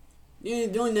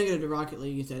only negative to Rocket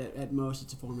League is that at most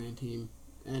it's a 4-man team.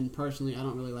 And personally, I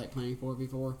don't really like playing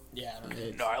 4v4. Yeah, I don't know.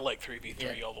 It's- No, I like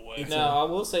 3v3 Yeah. all the way. It's- No, I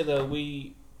will say though,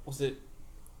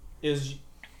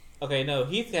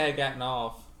 Heath had gotten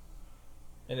off,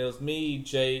 and it was me,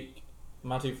 Jake,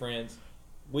 my 2 friends.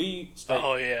 We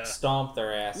Oh, yeah. stomped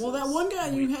their asses. Well, that one guy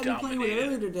you We had me playing with dominated.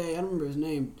 earlier today, I don't remember his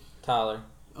name. Tyler.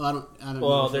 Oh, I don't know.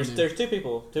 Well, his there's name. there's 2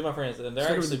 people, 2 of my friends, and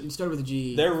they're It started with a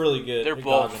G. they're really good. They're at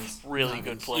both Goggins. really good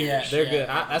Goggins. players. Yeah. They're good.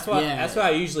 That's why Yeah.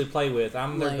 I usually play with.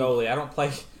 I'm their Like- goalie. I don't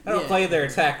play Yeah. their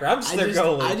attacker. I'm just their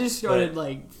goalie. I just started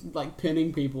But- like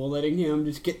pinning people, letting him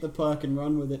just get the puck and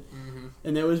run with it. Mm-hmm.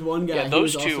 And there was one guy. Yeah, he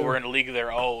those was two also, were in a league of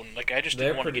their own. Like, I just They're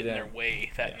didn't want to pretty get in their damn-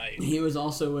 way that night. He was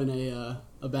also in a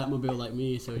Batmobile like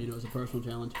me, so it was a personal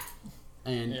challenge.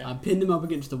 And I pinned him up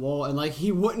against the wall, and like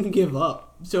he wouldn't give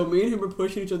up. So me and him were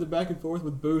pushing each other back and forth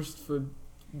with boost for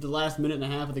the last minute and a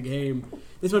half of the game.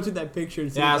 This one took that picture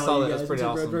and I saw that. That's pretty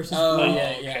awesome. Because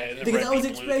I was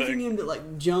expecting him to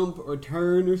like jump or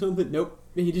turn or something. Nope.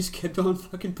 He just kept on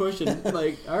fucking pushing.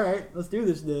 Like, all right, let's do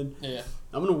this then. Yeah.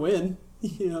 I'm gonna win.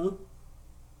 You know.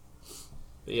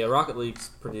 But yeah, Rocket League's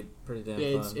pretty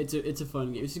damn fun. It's a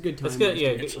fun game. It's a good time. It's good. waster.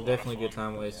 Yeah, It's definitely a good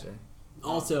time waster.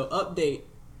 Also, update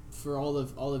for all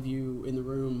of you in the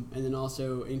room, and then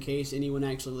also in case anyone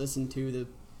actually listened to the,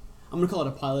 I'm gonna call it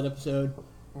a pilot episode.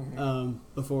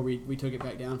 Before we took it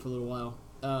back down for a little while.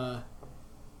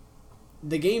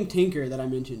 The game Tinker that I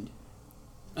mentioned.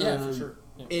 For sure.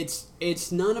 Yeah.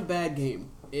 It's not a bad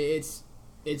game. It's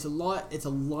a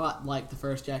lot like the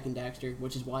first Jack and Daxter,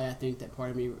 which is why I think that part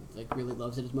of me like really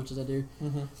loves it as much as I do.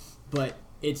 But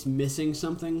it's missing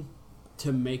something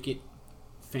to make it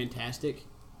fantastic.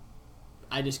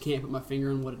 I just can't put my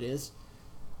finger on what it is.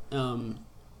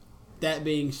 That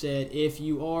being said, if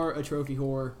you are a trophy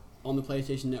whore on the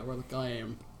PlayStation Network like I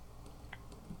am,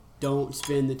 don't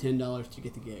spend the $10 to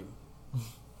get the game.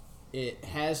 It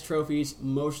has trophies.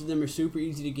 Most of them are super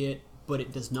easy to get, but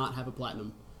it does not have a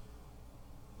platinum.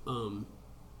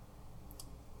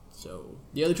 So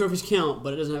the other trophies count,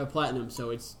 but it doesn't have a platinum, so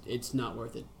it's not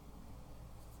worth it.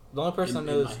 The only person I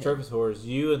know that's trophies whore is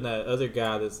you and that other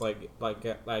guy that's like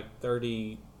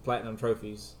 30 platinum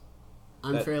trophies.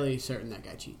 I'm fairly certain that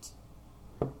guy cheats.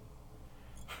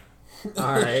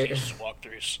 All right. Just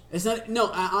walkthroughs. It's not.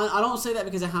 No, I don't say that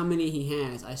because of how many he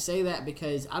has. I say that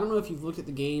because I don't know if you've looked at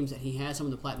the games that he has some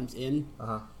of the platinums in.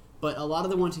 But a lot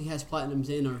of the ones he has platinums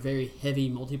in are very heavy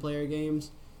multiplayer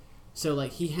games. So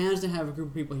like he has to have a group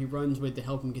of people he runs with to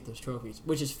help him get those trophies,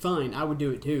 which is fine. I would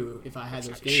do it too if I had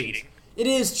those games. Cheating. It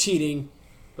is cheating.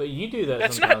 But you do that.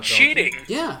 That's sometimes, not cheating.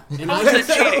 Yeah, and How is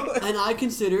that cheating? And I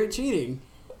consider it cheating.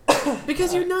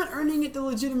 Because you're not earning it the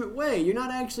legitimate way. You're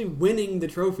not actually winning the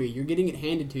trophy. You're getting it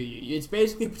handed to you. It's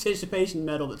basically a participation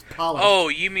medal that's polished. Oh,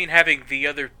 you mean having the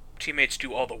other teammates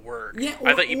do all the work? Yeah,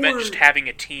 I thought you meant just having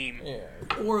a team. Yeah.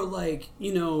 Or like,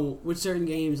 you know, with certain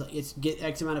games, like it's get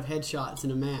X amount of headshots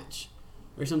in a match.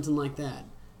 Or something like that.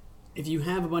 If you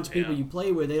have a bunch of people you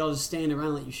play with, they all just stand around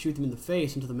and let you shoot them in the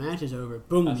face until the match is over.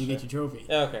 Boom, you get your trophy.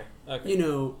 Okay. You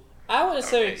know, I wouldn't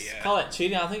say call it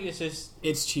cheating. I think it's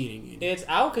just cheating.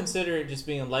 I would consider it just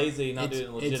being lazy, not doing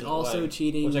it legitimately. It's also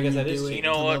cheating. Which I guess that is cheating. You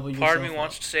know what? Part of me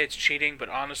wants to say it's cheating, but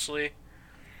honestly,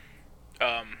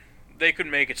 they could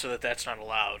make it so that that's not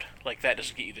allowed. Like that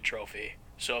doesn't get you the trophy.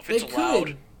 So if it's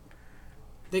allowed,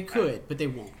 they could, but they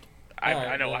won't.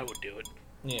 I know I would do it.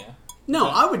 Yeah. No,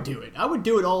 I would do it. I would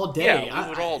do it all day. Yeah, we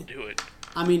would all do it.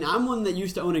 I mean, I'm one that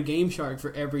used to own a Game Shark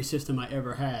for every system I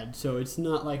ever had, so it's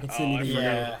not like it's anything.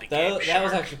 Yeah, that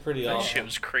was actually pretty awesome. That shit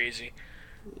was crazy.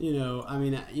 You know, I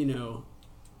mean,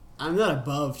 I'm not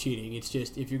above cheating. It's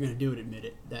just if you're going to do it, admit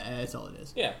it. That's all it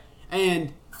is. Yeah.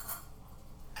 And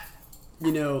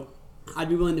you know, I'd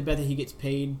be willing to bet that he gets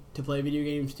paid to play video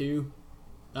games too.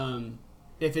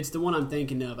 If it's the one I'm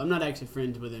thinking of, I'm not actually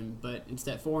friends with him, but it's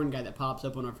that foreign guy that pops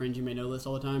up on our Friends You May Know list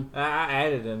all the time. I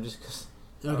added him just because.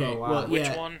 Okay, well, Which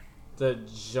one? The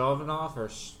Jovanov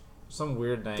or some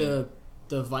weird name.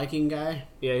 The Viking guy.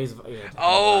 Yeah, he's.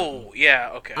 Oh, yeah,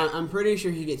 okay. I'm pretty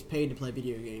sure he gets paid to play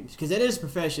video games because that is a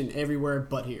profession everywhere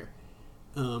but here.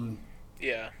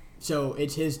 Yeah. So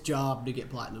it's his job to get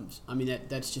platinums. I mean,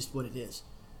 that's just what it is.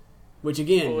 Which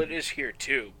again, well, it is here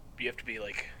too. You have to be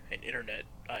like an internet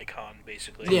icon,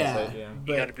 basically. Yeah.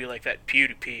 You got to be like that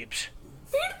PewDiePie.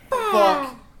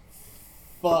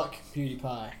 Fuck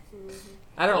PewDiePie.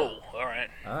 I don't. Oh, all right.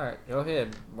 All right, go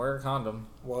ahead. Wear a condom.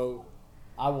 Whoa.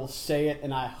 I will say it,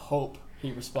 and I hope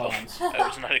he responds. I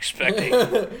was not expecting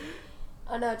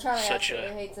Oh no, Charlie Such absolutely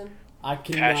a- hates him.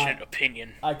 passionate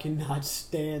opinion. I cannot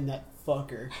stand that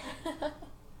fucker.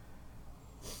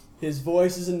 His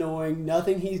voice is annoying.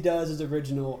 Nothing he does is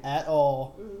original at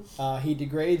all. He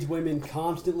degrades women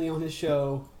constantly on his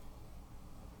show.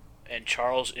 And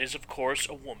Charles is, of course,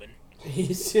 a woman.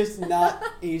 He's just not.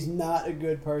 He's not a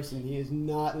good person. He is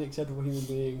not an acceptable human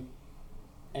being,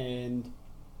 and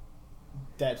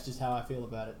that's just how I feel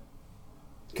about it.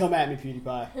 Come at me,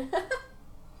 PewDiePie.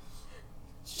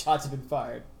 Shots have been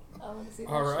fired. I want to see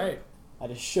that All shit. right. I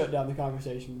just shut down the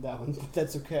conversation with that one, but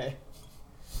that's okay.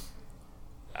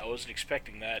 I wasn't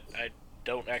expecting that. I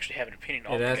don't actually have an opinion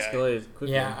on It the guy. escalated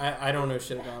quickly. Yeah, I don't know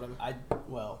shit about him. I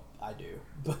do,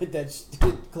 but that's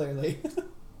clearly.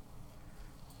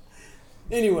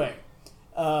 Anyway,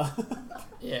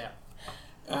 Yeah.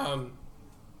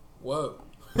 Whoa.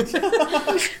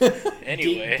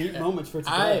 Anyway, deep moments for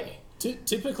I today.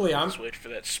 Typically, I'm Let's wait for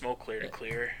that smoke clear to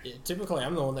clear. typically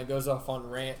I'm the one that goes off on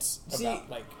rants See- about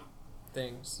like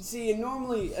things. See, and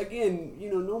normally, again,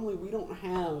 normally we don't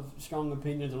have strong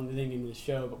opinions on anything in this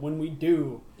show, but when we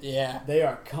do, Yeah. they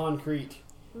are concrete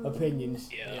opinions,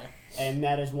 Yeah. and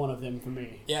that is one of them for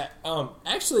me. Yeah.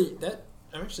 Actually,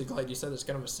 I'm actually glad you said this.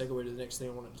 Kind of a segue to the next thing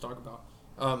I wanted to talk about.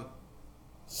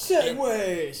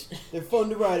 Segways! They're fun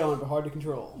to ride on, but hard to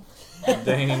control.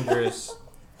 Dangerous.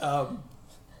 I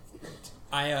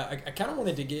kind of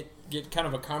wanted to get kind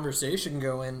of a conversation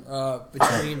going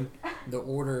between the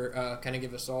order. Kind of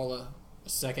give us all a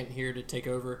second here to take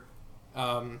over.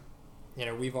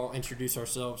 We've all introduced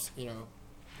ourselves. You know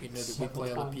that we Several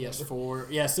play on the times. PS4.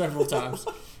 Yeah, several times.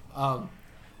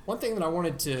 One thing that I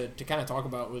wanted to kind of talk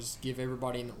about was give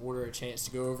everybody in the order a chance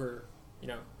to go over,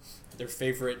 their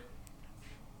favorite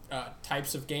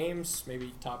types of games,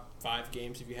 maybe top 5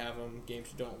 games if you have them, games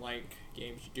you don't like,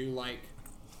 games you do like,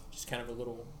 just kind of a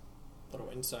little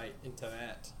insight into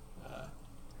that.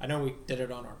 I know we did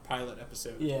it on our pilot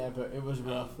episode. Yeah, but it was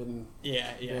rough and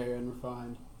Yeah. very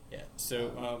unrefined. Yeah.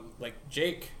 So,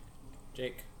 Jake,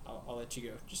 I'll let you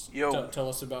go. Just Yo. tell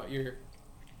us about your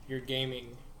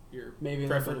gaming, your Maybe a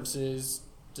preferences,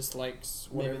 dislikes,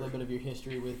 Maybe a whatever. little bit of your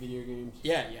history with video games.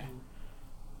 Yeah.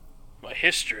 My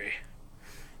history.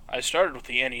 I started with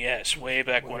the NES way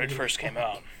back when it first came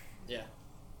out. Yeah.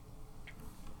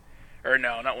 Or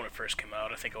no, not when it first came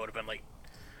out. I think I would have been like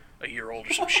a year old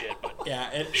or some shit. But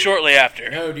Yeah. shortly after,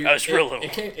 No, dude. I was real little.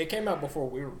 It came out before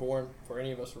we were born. Before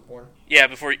any of us were born. Yeah,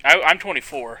 I'm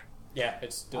 24. Yeah,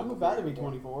 it's still. I'm before about to you be were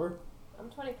born. 24. I'm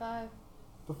 25.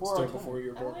 Before Still our time. before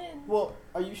you were I born. win. Well,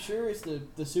 are you sure it's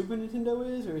the Super Nintendo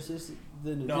is, or is this the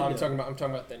Nintendo? No, I'm talking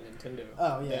about the Nintendo.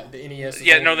 Oh, yeah. The NES. is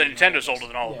Yeah, no, older the than Nintendo's all of older us.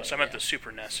 than all of Yeah, us. I meant yeah. the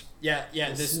Super NES. Yeah.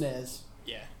 The This. SNES.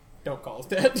 Yeah. Don't call it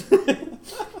that.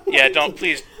 Yeah, don't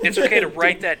please. It's okay to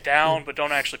write that down, but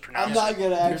don't actually I'm pronounce not it.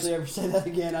 gonna actually ever say that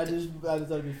again. I just thought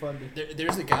it'd be fun to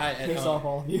There's a guy at piss off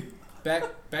all of you.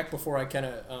 back before I kind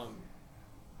of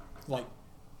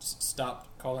stopped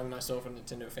calling myself a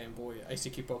Nintendo fanboy. I used to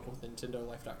keep up with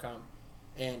NintendoLife.com,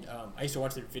 and I used to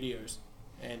watch their videos,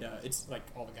 and it's like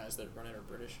all the guys that run it are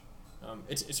British.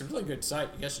 It's a really good site.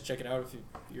 You guys should check it out if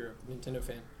you're a Nintendo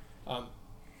fan.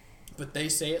 But they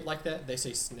say it like that. They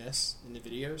say SNES in the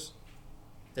videos.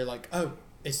 They're like, oh,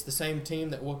 it's the same team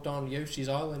that whooped on Yoshi's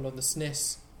Island on the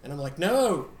SNES. And I'm like,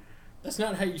 no, that's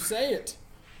not how you say it.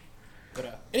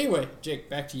 But anyway, Jake,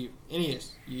 back to you.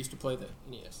 NES. You used to play the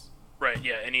NES. Right,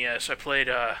 yeah, NES. I played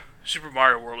Super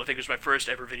Mario World. I think it was my first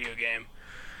ever video game.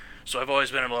 So I've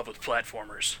always been in love with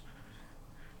platformers.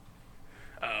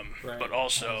 Right. But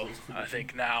also, I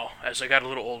think now, as I got a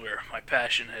little older, my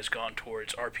passion has gone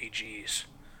towards RPGs.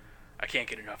 I can't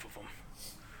get enough of them.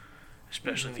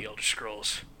 Especially the Elder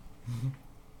Scrolls.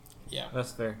 Yeah.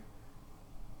 That's fair.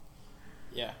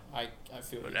 Yeah, I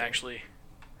feel But you. actually,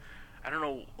 I don't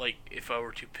know, like, if I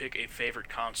were to pick a favorite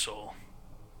console,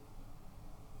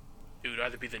 it would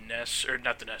either be the NES, or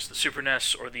not the NES, the Super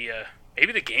NES, or the,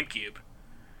 maybe the GameCube.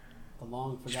 The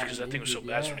long Just because that thing was so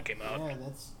bad when it came out. Yeah,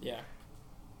 that's Yeah.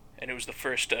 And it was the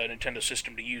first Nintendo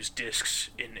system to use discs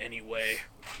in any way.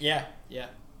 Yeah. Yeah,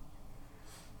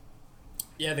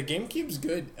 the GameCube's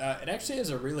good. It actually has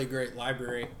a really great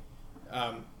library.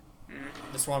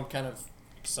 That's why I'm kind of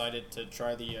excited to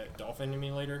try the Dolphin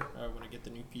emulator when I get the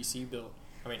new PC built.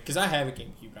 I mean, because I have a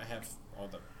GameCube. I have all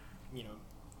the, you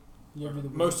ever do the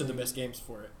most of the thing best games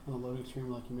for it. on the loading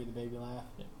screen, like you made the baby laugh.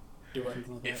 Do it.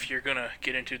 Something like If that. you're gonna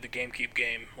get into the GameCube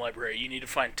game library, you need to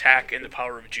find Tak and the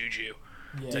Power of Juju.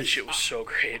 Yeah. That shit was so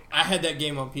great. I had that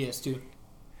game on PS2.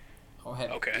 I'll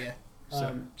have Okay. it. Yeah.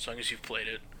 So, As long as you've played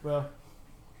it. Well,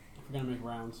 if we're gonna make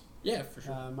rounds, yeah, for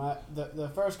sure. the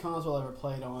first console I ever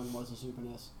played on was the Super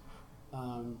NES.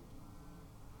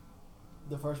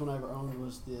 The first one I ever owned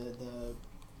was the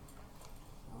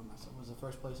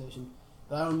first PlayStation.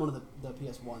 But I owned one of the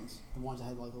PS1s, the ones that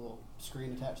had like a little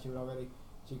screen attached to it already,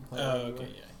 so you could play it anywhere.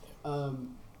 Okay, yeah.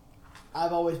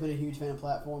 I've always been a huge fan of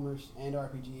platformers and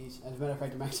RPGs. As a matter of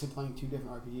fact, I'm actually playing 2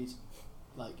 different RPGs,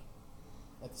 like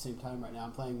at the same time right now.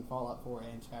 I'm playing Fallout 4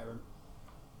 and Skyrim.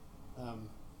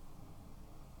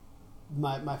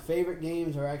 My favorite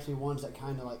games are actually ones that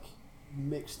kind of like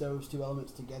mix those 2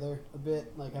 elements together a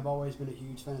bit. Like I've always been a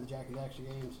huge fan of the Jack and Daxter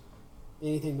games.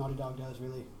 Anything Naughty Dog does,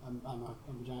 really, I'm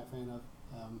a giant fan of.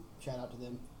 Shout out to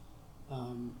them.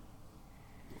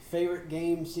 Favorite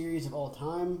game series of all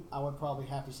time, I would probably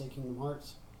have to say Kingdom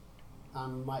Hearts. I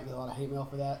might get a lot of hate mail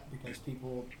for that because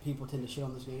people tend to shit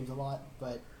on those games a lot,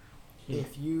 but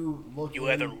if you look, You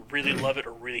either really love it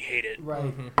or really hate it.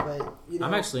 right, but you know,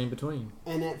 I'm actually in between.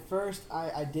 And at first,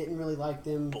 I didn't really like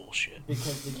them Bullshit.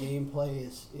 because the gameplay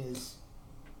is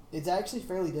it's actually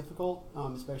fairly difficult,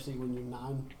 especially when you're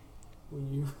 9.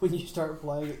 When you start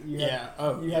playing,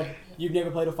 you've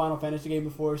never played a Final Fantasy game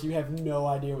before, so you have no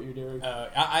idea what you're doing.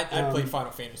 I played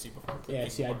Final Fantasy before. Yeah,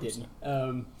 see, I didn't.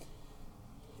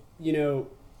 You know,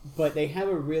 but they have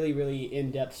a really, really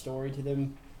in-depth story to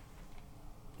them.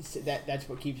 So that's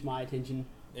what keeps my attention.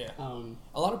 Yeah.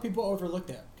 A lot of people overlook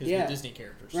that because they're Disney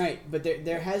characters. Right, but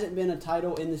there hasn't been a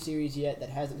title in the series yet that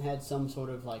hasn't had some sort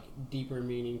of like deeper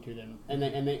meaning to them, and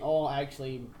they all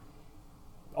actually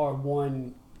are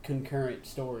one concurrent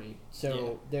story.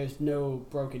 So there's no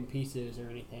broken pieces or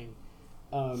anything,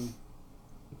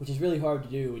 which is really hard to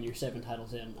do when you're 7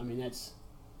 titles in. I mean, that's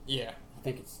I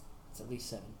think it's at least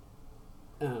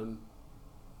 7.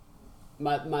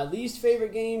 My least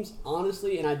favorite games,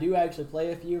 honestly, and I do actually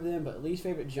play a few of them, but least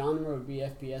favorite genre would be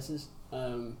FPSs.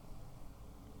 I'm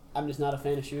just not a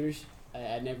fan of shooters.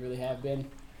 I never really have been.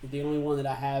 The only one that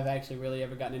I have actually really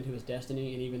ever gotten into is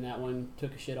Destiny, and even that one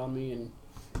took a shit on me, and,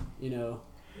 you know...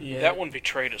 Yeah. That one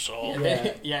betrayed us all.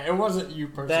 Yeah, it wasn't you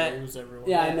personally, it was everyone.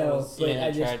 Yeah, I know, but yeah,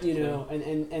 I just, you know,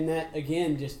 and that,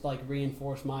 again, just, like,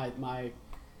 reinforced my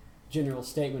general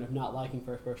statement of not liking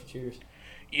first-person shooters.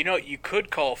 You know, you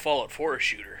could call Fallout 4 a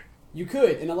shooter. You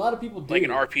could, and a lot of people do. Like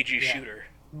an RPG shooter.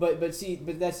 But that's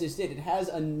just it. It has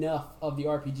enough of the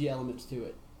RPG elements to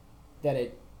it that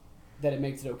it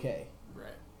makes it okay.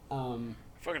 Right. I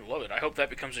fucking love it. I hope that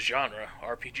becomes a genre,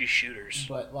 RPG shooters.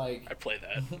 But, like... I'd play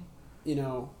that. You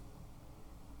know,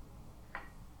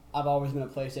 I've always been a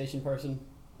PlayStation person.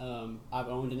 I've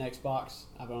owned an Xbox.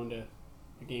 I've owned a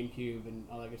GameCube and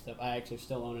all that good stuff. I actually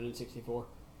still own an N64,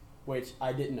 which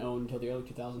I didn't own until the early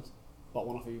 2000s. Bought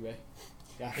one off of eBay.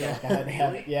 I felt like I had to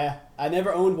have it. Yeah, I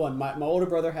never owned one. My older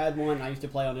brother had one. And I used to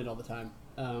play on it all the time.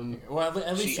 Well,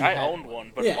 at least I owned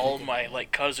one, but all of my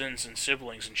cousins and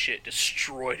siblings and shit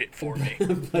destroyed it for me.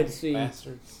 But see,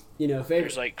 Bastards. you know,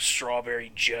 There's like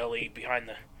strawberry jelly behind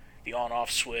the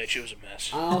on-off switch. It was a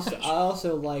mess. I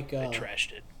also like they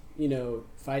trashed it. You know,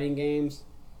 fighting games.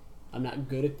 I'm not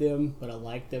good at them, but I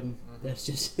like them. That's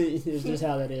just it's just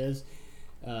how that is.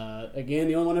 Again,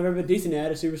 the only one I've ever been decent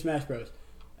at is Super Smash Bros.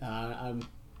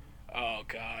 Oh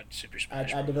God, Super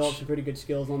Smash Bros. I developed some pretty good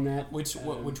skills on that. Which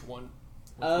one?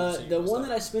 The one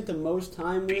that I spent the most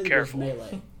time with was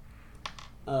Melee.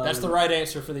 That's the right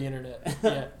answer for the internet.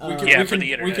 Yeah, for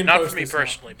the internet. Not for me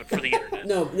personally, but for the internet.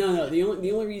 No. The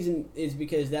only reason is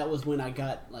because that was when I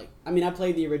got I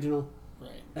played the original,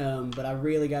 right? but I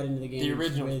really got into the game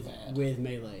with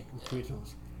Melee. The original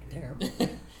was terrible,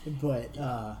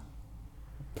 but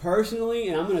personally,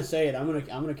 and I'm gonna say it, I'm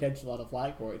gonna catch a lot of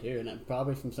flack for it too, and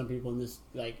probably from some people in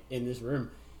this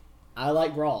room. I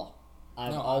like Brawl.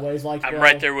 I've always liked Brawl. I'm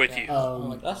right there with you.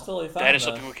 That's totally fine. That is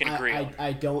something we can agree on.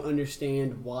 I don't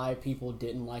understand why people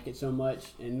didn't like it so much,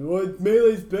 and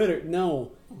Melee's better.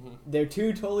 No, they're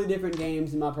two totally different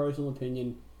games in my personal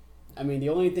opinion. I mean, the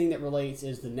only thing that relates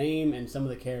is the name and some of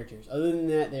the characters. Other than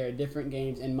that, they're different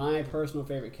games, and my personal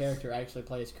favorite character actually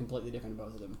plays completely different in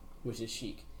both of them, which is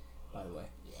Sheik, by the way.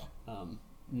 Yeah.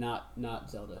 Not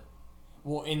Zelda.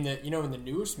 Well, in the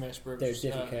newer Smash Bros, there's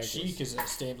different characters. Sheik is a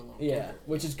standalone. Yeah,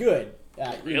 which is good.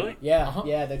 Really?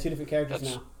 Yeah, they're two different characters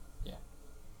now. Yeah.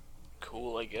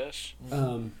 Cool, I guess.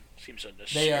 Seems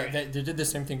unnecessary. They did the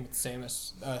same thing with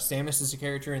Samus. Samus is a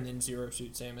character, and then Zero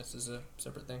Suit Samus is a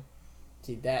separate thing.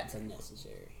 See, that's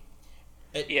unnecessary.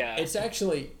 It's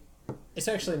actually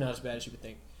not as bad as you would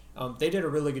think. They did a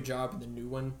really good job in the new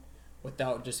one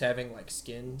without just having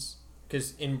skins.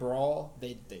 Because in Brawl,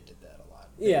 they did that a lot.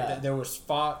 Yeah. There was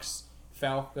Fox,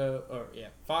 Falco,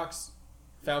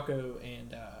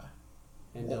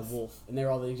 and Wolf, and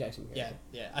they're all the exact same character.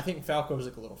 Yeah. I think Falco was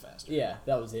a little faster. Yeah,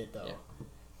 that was it though.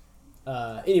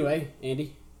 Yeah. Anyway,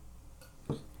 Andy,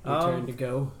 your turn to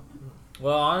go.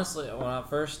 Well, honestly, when I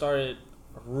first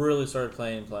really started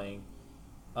playing,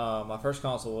 my first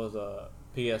console was a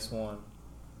PS1.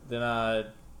 Then I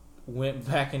went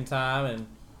back in time,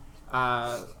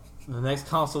 and the next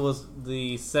console was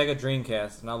the Sega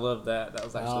Dreamcast, and I loved that. That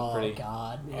was actually pretty. Oh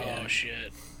God! Man. Oh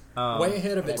shit! Way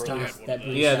ahead of its time. That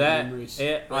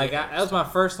was my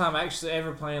first time actually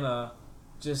ever playing a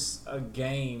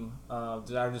game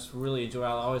that I just really enjoy.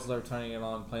 I always love turning it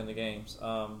on and playing the games.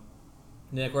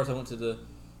 Then of course I went to the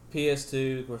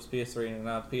PS2, of course PS3, and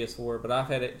now the PS4. But I've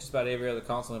had it just about every other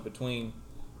console in between,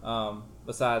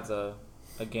 besides a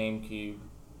GameCube.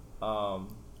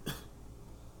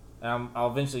 And I'll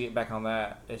eventually get back on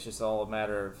that. It's just all a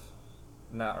matter of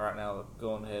not right now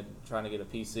going ahead and trying to get a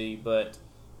PC. But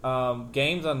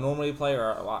Games I normally play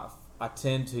are a lot. I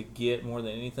tend to get more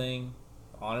than anything,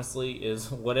 honestly, is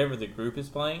whatever the group is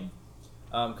playing.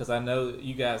 Because I know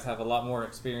you guys have a lot more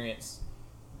experience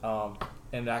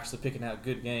in actually picking out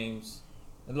good games.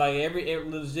 And like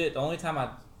legit, the only time I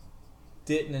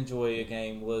didn't enjoy a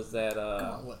game was that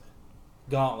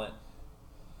Gauntlet.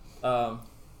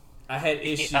 I had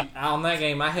issues on that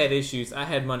game. I had issues. I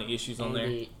had money issues on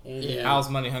there. I was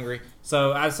money hungry,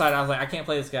 so I decided I was like, I can't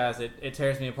play this, guys. It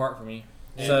tears me apart for me.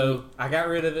 So I got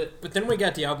rid of it. But then we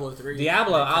got Diablo 3.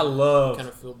 Diablo, I love. Kind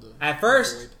of filled the At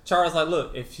first, void. Charles was like,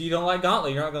 look, if you don't like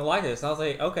Gauntlet, you're not going to like this. And I was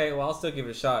like, okay, well, I'll still give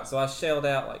it a shot. So I shelled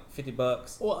out like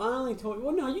 $50. Well, I only told you.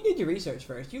 Well, no, you did your research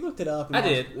first. You looked it up. And I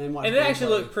did, and it actually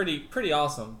looked pretty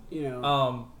awesome. You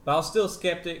know, but I was still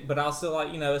skeptic. But I was still like,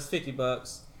 it's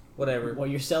 $50, whatever. well,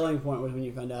 your selling point was when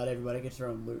you found out everybody gets their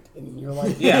own loot, and you're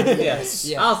like, Yeah.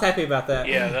 Yeah. I was happy about that.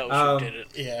 Yeah, that was what did it.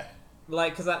 Yeah.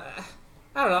 Like, because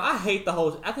I don't know. I hate the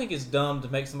whole. I think it's dumb to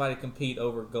make somebody compete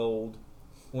over gold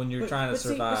when you're trying to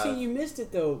survive. See, you missed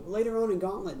it though. Later on in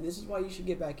Gauntlet, and this is why you should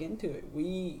get back into it.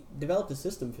 We developed a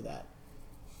system for that.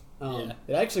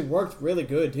 It actually worked really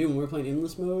good too when we were playing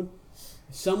endless mode.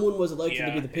 Someone was elected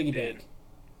to be the piggy bank,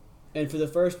 and for the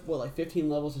first 15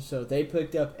 levels or so, they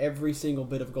picked up every single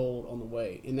bit of gold on the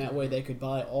way, and that way they could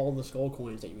buy all the skull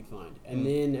coins that you would find. And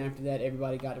then after that,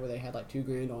 everybody got to where they had like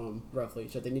 $2,000 on them roughly.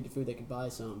 So if they needed food, they could buy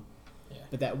some. Yeah.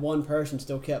 But that one person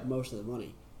still kept most of the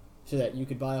money, so that you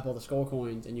could buy up all the skull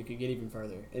coins and you could get even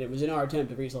further. And it was in our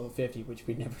attempt to reach level 50, which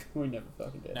we never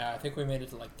fucking did. No, I think we made it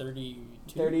to like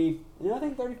 32. 30. No, I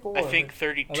think 34. I think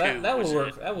 32. That would was work.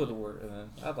 it. That would work. Then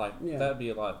I'd like that'd be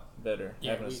a lot better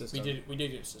having a system. We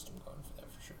did get a system going for that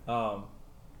for sure.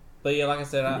 But yeah, like I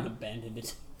said, We abandoned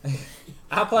it.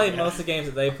 I play most of the games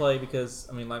that they play because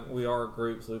like we are a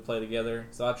group, so we play together.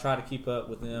 So I try to keep up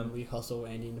with them. We hustle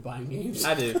Andy into buying games.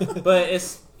 I do, but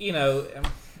it's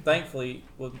thankfully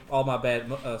with all my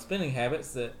bad spending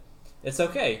habits that it's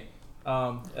okay.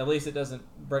 At least it doesn't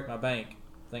break my bank.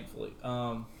 Thankfully,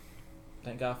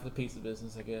 thank God for the pizza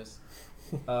business. I guess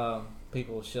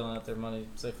people shelling out their money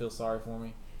so they feel sorry for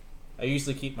me. I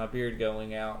usually keep my beard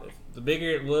going out. If the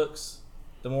bigger it looks,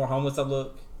 the more homeless I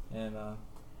look, and.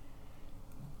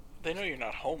 They know you're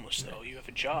not homeless though. You have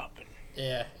a job and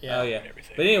Yeah. Oh yeah. and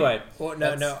everything. But anyway. Well,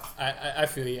 no. I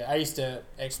feel you. I used to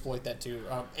exploit that too.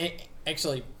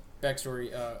 Actually,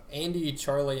 backstory. Andy,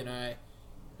 Charlie, and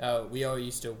I, we all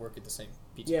used to work at the same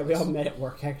pizza place. We all met at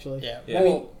work actually. Yeah. Yeah.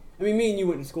 I mean, me and you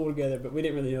went to school together, but we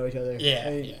didn't really know each other.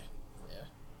 Yeah.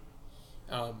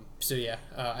 So yeah,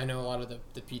 I know a lot of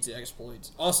the pizza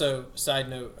exploits. Also, side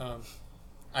note,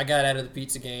 I got out of the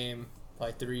pizza game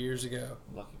like 3 years ago.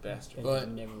 Lucky bastard. And But-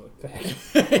 never looked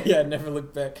back. Yeah, never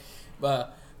looked back.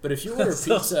 But if you order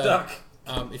So pizza, stuck.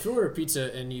 if you order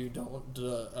pizza and you don't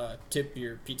tip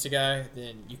your pizza guy,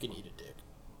 then you can eat a dick.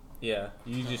 Yeah,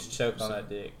 you just choked on that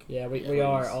dick. Yeah, we Yeah,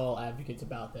 are all advocates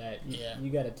about that. Yeah.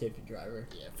 You got to tip your driver.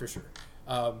 Yeah, for sure.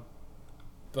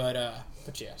 But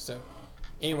yeah. So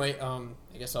anyway,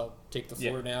 I guess I'll take the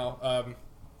floor now.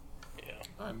 Yeah.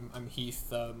 I'm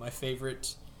Heath. My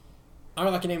favorite. I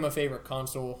don't know if I can name my favorite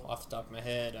console off the top of my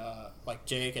head. Like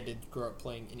Jake, I did grow up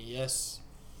playing NES.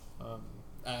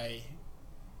 I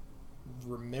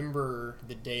remember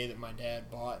the day that my dad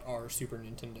bought our Super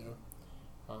Nintendo.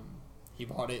 He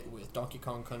bought it with Donkey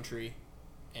Kong Country,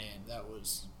 and that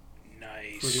was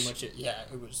Nice. pretty much it. Yeah,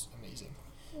 it was amazing.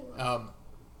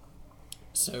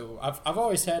 So I've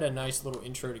always had a nice little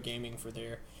intro to gaming for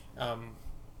there.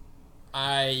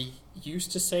 I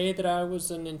used to say that I was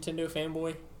a Nintendo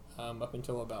fanboy up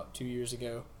until about 2 years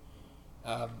ago.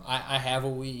 I have a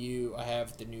Wii U. I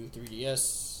have the new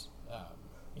 3DS.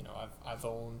 I've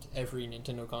owned every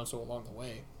Nintendo console along the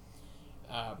way.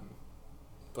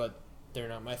 But they're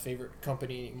not my favorite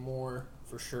company anymore,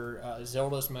 for sure.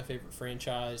 Zelda's my favorite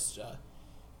franchise.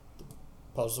 The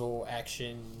puzzle,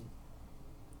 action,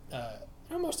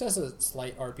 almost has a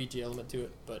slight RPG element to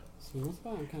it, but See, that's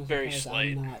why I'm kind of Very surprised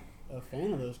slight. I'm not a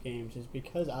fan of those games. Is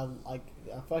because I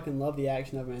fucking love the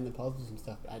action of it and the puzzles and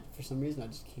stuff. For some reason, I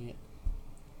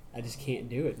just can't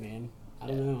do it, man. I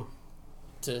don't know.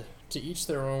 to each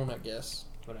their own, I guess.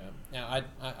 But now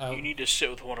I You need to sit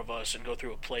with one of us and go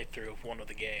through a playthrough of one of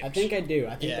the games. I think I do.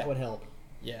 I think Yeah. that would help.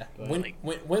 yeah. But-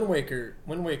 Wind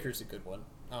Waker's a good one.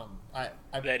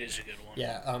 that is a good one.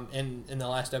 Yeah. In the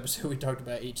last episode we talked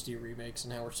about HD remakes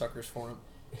and how we're suckers for them.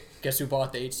 Guess who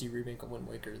bought the HD remake of Wind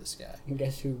Waker? This guy. And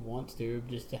guess who wants to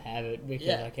just to have it because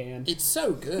Yeah. I can. It's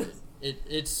so good.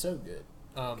 It's so good.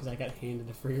 Because I got handed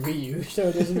a free Wii U, so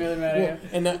it doesn't really matter.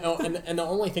 And the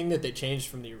only thing that they changed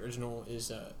from the original is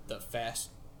the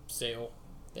fast sale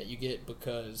that you get,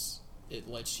 because it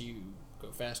lets you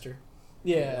go faster.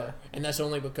 Yeah. And that's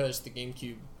only because the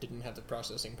GameCube didn't have the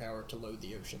processing power to load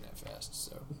the ocean that fast.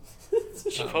 So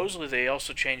Supposedly they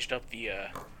also changed up the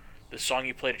song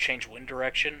you play to change wind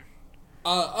direction.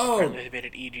 Apparently They made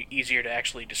it easier to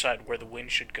actually decide where the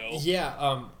wind should go.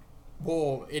 Yeah.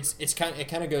 Well, it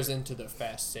kind of goes into the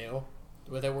fast sail.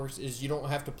 The way that works is you don't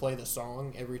have to play the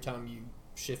song every time you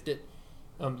shift it.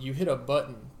 You hit a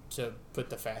button to put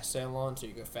the fast sail on, so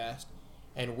you go fast.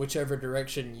 And whichever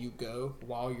direction you go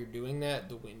while you're doing that,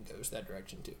 the wind goes that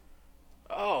direction too.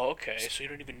 Oh, okay. So you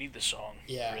don't even need the song.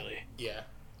 Yeah. Really. Yeah.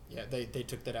 They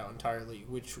took that out entirely,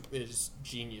 which is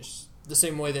genius. The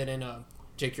same way that in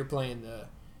Jake, you're playing the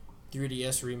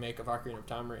 3DS remake of Ocarina of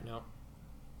Time right now.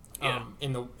 Yeah.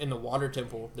 In the Water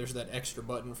Temple, there's that extra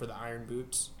button for the iron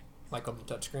boots, like on the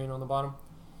touchscreen on the bottom,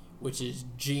 which is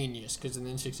genius because in the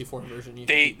N64 version you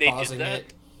They keep pausing did that?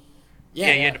 it.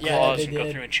 Yeah, you had to pause they and go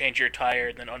did. through and change your tire,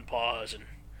 and then unpause, and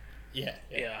Yeah.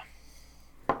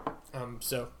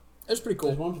 So it was pretty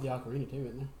There's cool. one for the Ocarina too,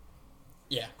 isn't there?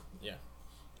 Yeah.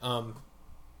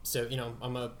 So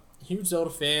I'm a huge Zelda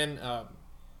fan.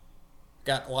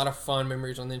 Got a lot of fun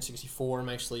memories on the N64. I'm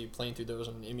actually playing through those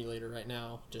on an emulator right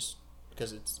now, just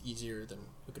because it's easier than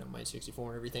hooking up my N64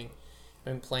 and everything. I've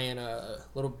been playing a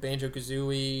little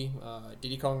Banjo-Kazooie,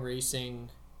 Diddy Kong Racing,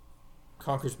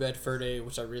 Conker's Bad Fur Day,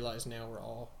 which I realize now are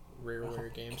all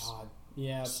Rareware games. God.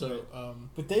 Yeah. So,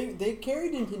 but they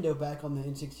carried Nintendo back on the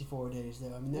N64 days,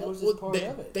 though. I mean, that was just part of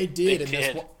it. They did, They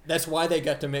and did. that's why they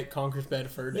got to make Conker's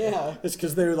Bad Fur Day. Yeah. It's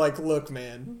because they were like, look,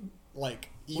 man, like,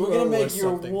 you We're gonna owe make us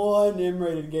your something. one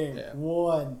M-rated game, Yeah.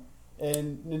 one,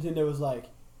 and Nintendo was like,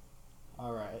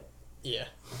 "All right." Yeah.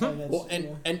 And that's, Well, you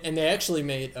know. and they actually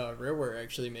made Rareware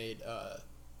actually made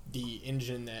the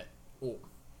engine that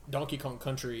Donkey Kong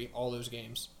Country, all those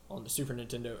games on the Super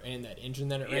Nintendo, and that engine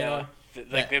that it ran yeah,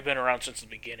 on. they've been around since the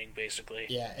beginning, basically.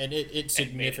 Yeah, and it And made Nintendo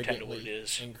significantly what it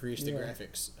is. increased the Yeah.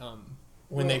 graphics.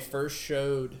 When they first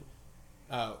showed,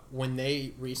 when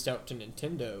they reached out to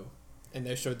Nintendo and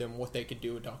they showed them what they could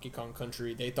do with Donkey Kong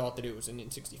Country, they thought that it was an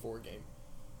N64 game.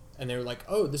 And they were like,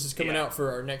 oh, this is coming Yeah. out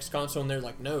for our next console. And they're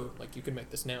like, no, like, you can make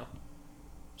this now.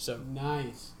 So,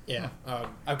 Nice. yeah.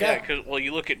 I've Yeah, got... because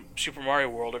you look at Super Mario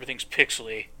World, everything's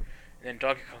pixely, and then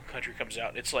Donkey Kong Country comes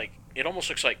out. It's like it almost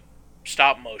looks like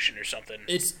stop motion or something.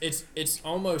 It's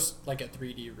almost like a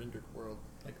 3D rendered world.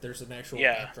 Like, there's an actual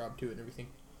Yeah. backdrop to it and everything.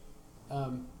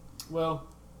 Well,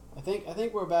 I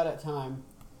think we're about at time.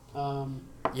 Yeah.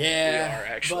 We are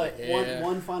actually. But Yeah.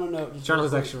 one final note. Just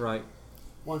Charlie's real quick. actually right.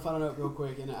 One final note, real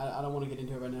quick, and I don't want to get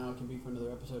into it right now. It can be for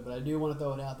another episode, but I do want to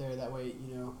throw it out there. That way,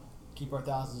 keep our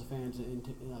thousands of fans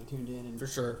tuned in, and For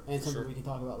sure. and for something sure. we can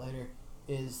talk about later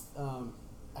is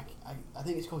I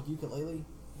think it's called Ukulele,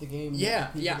 the game. Yeah, that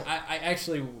people yeah. that- I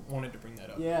actually wanted to bring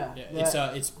that up. Yeah,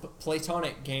 It's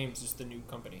Platonic Games is the new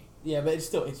company. yeah, but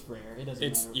it's rare. It doesn't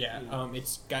It's matter.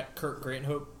 it's got Kurt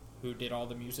Granhope, who did all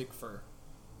the music for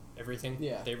everything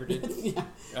Yeah. they ever did.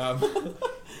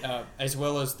 yeah. As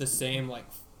well as the same like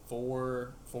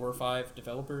four or five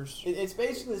developers. It's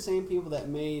basically the same people that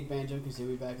made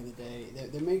Banjo-Kazooie back in the day.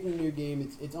 They're making a new game.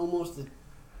 It's almost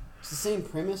it's the same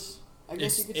premise, I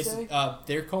guess you could say.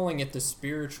 They're calling it the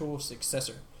spiritual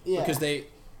successor. Yeah. Because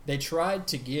they tried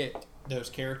to get those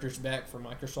characters back for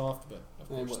Microsoft, but of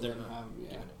They course wouldn't they're let them not have 'em, yeah.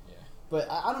 doing it. Yeah. But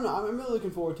I don't know. I'm really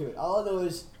looking forward to it. All I know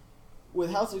is, with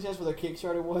how successful their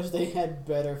Kickstarter was, they had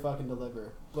better fucking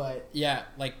deliver. But Yeah,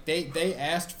 like they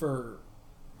asked for,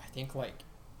 I think like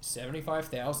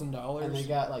 $75,000, and they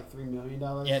got like $3 million.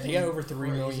 yeah, they got over $3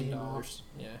 Crazy million. amount.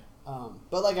 Yeah,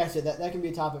 But like I said, that can be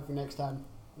a topic for next time.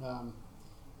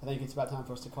 I think it's about time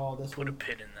for us to call this Put a one.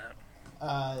 pin in that.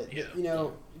 Yeah.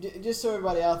 Just so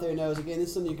everybody out there knows, again, this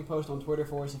is something you can post on Twitter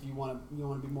for us if you want to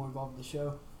be more involved with the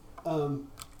show.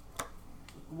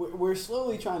 We're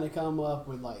slowly trying to come up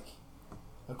with like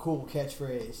a cool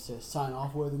catchphrase to sign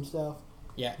off with and stuff.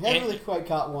 yeah, Haven't really quite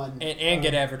caught one. and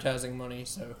get advertising money.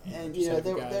 So And just have you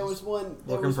there guys- was one.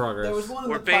 Work in progress. There was one in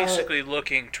We're the pilot. basically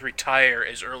looking to retire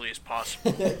as early as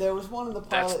possible. There was one in the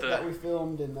That's pilot the- that we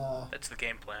filmed, and That's the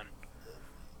game plan.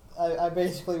 I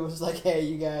basically was like, "Hey,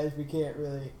 you guys, we can't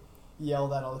really yell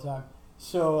that all the time."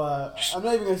 So I'm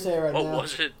not even gonna say it right What now.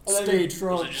 was it? I'm not Stay even-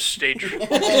 drunk. Was it just stage? Yeah,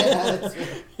 that's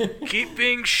it. Keep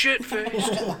being shit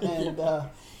faced. And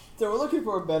so we're looking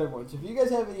for a better one. So if you guys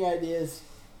have any ideas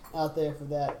out there for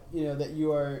that, that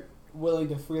you are willing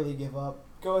to freely give up,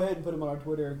 go ahead and put them on our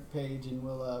Twitter page, and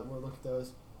we'll look at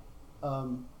those.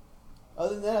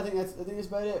 Other than that, I think that's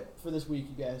about it for this week,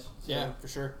 you guys. So, Yeah, for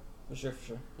sure. For sure.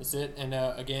 That's it. And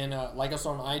again, like us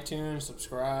on iTunes,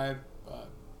 subscribe,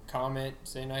 comment,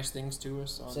 say nice things to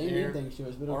us on Say air. mean things to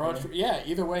us, but Or on, okay. yeah,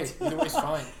 either way is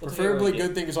fine. We'll Preferably take it.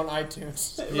 good things on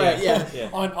iTunes. Right, yeah. Yeah.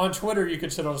 On Twitter, you can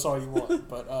sit on us all you want,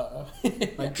 but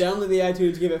Like, download the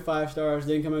iTunes, give it 5 stars,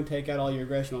 then come and take out all your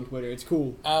aggression on Twitter. It's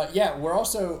cool. yeah, we're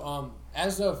also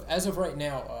as of right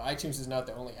now, iTunes is not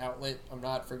the only outlet. I'm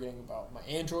not forgetting about my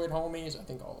Android homies. I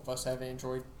think all of us have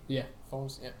Android Yeah.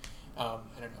 phones. Yeah, and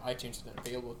I know iTunes is not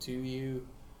available to you.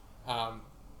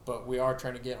 But we are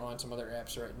trying to get on some other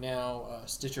apps right now.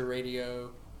 Stitcher Radio,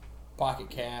 Pocket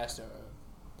Cast,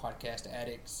 Podcast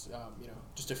Addicts,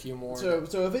 just a few more. So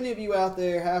if any of you out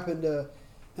there happen to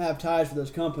have ties for those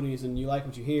companies and you like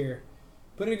what you hear,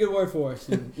 put in a good word for us,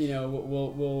 and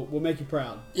we'll make you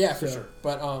proud. Yeah, for So- sure.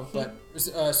 But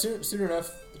soon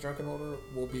enough, the Drunken Order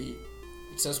will be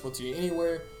accessible to you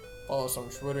anywhere. Follow us on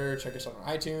Twitter, check us out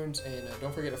on iTunes, and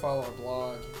don't forget to follow our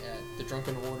blog at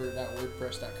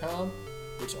thedrunkenorder.wordpress.com,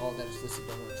 which all that is listed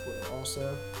on our Twitter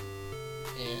also.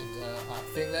 And I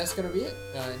think that's gonna be it.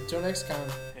 Until next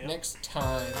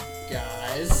time,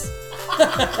 guys.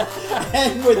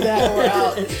 And with that, we're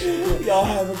out. Y'all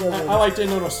have a good one. I like to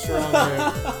end on a strong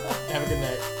note. Have a good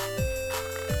night.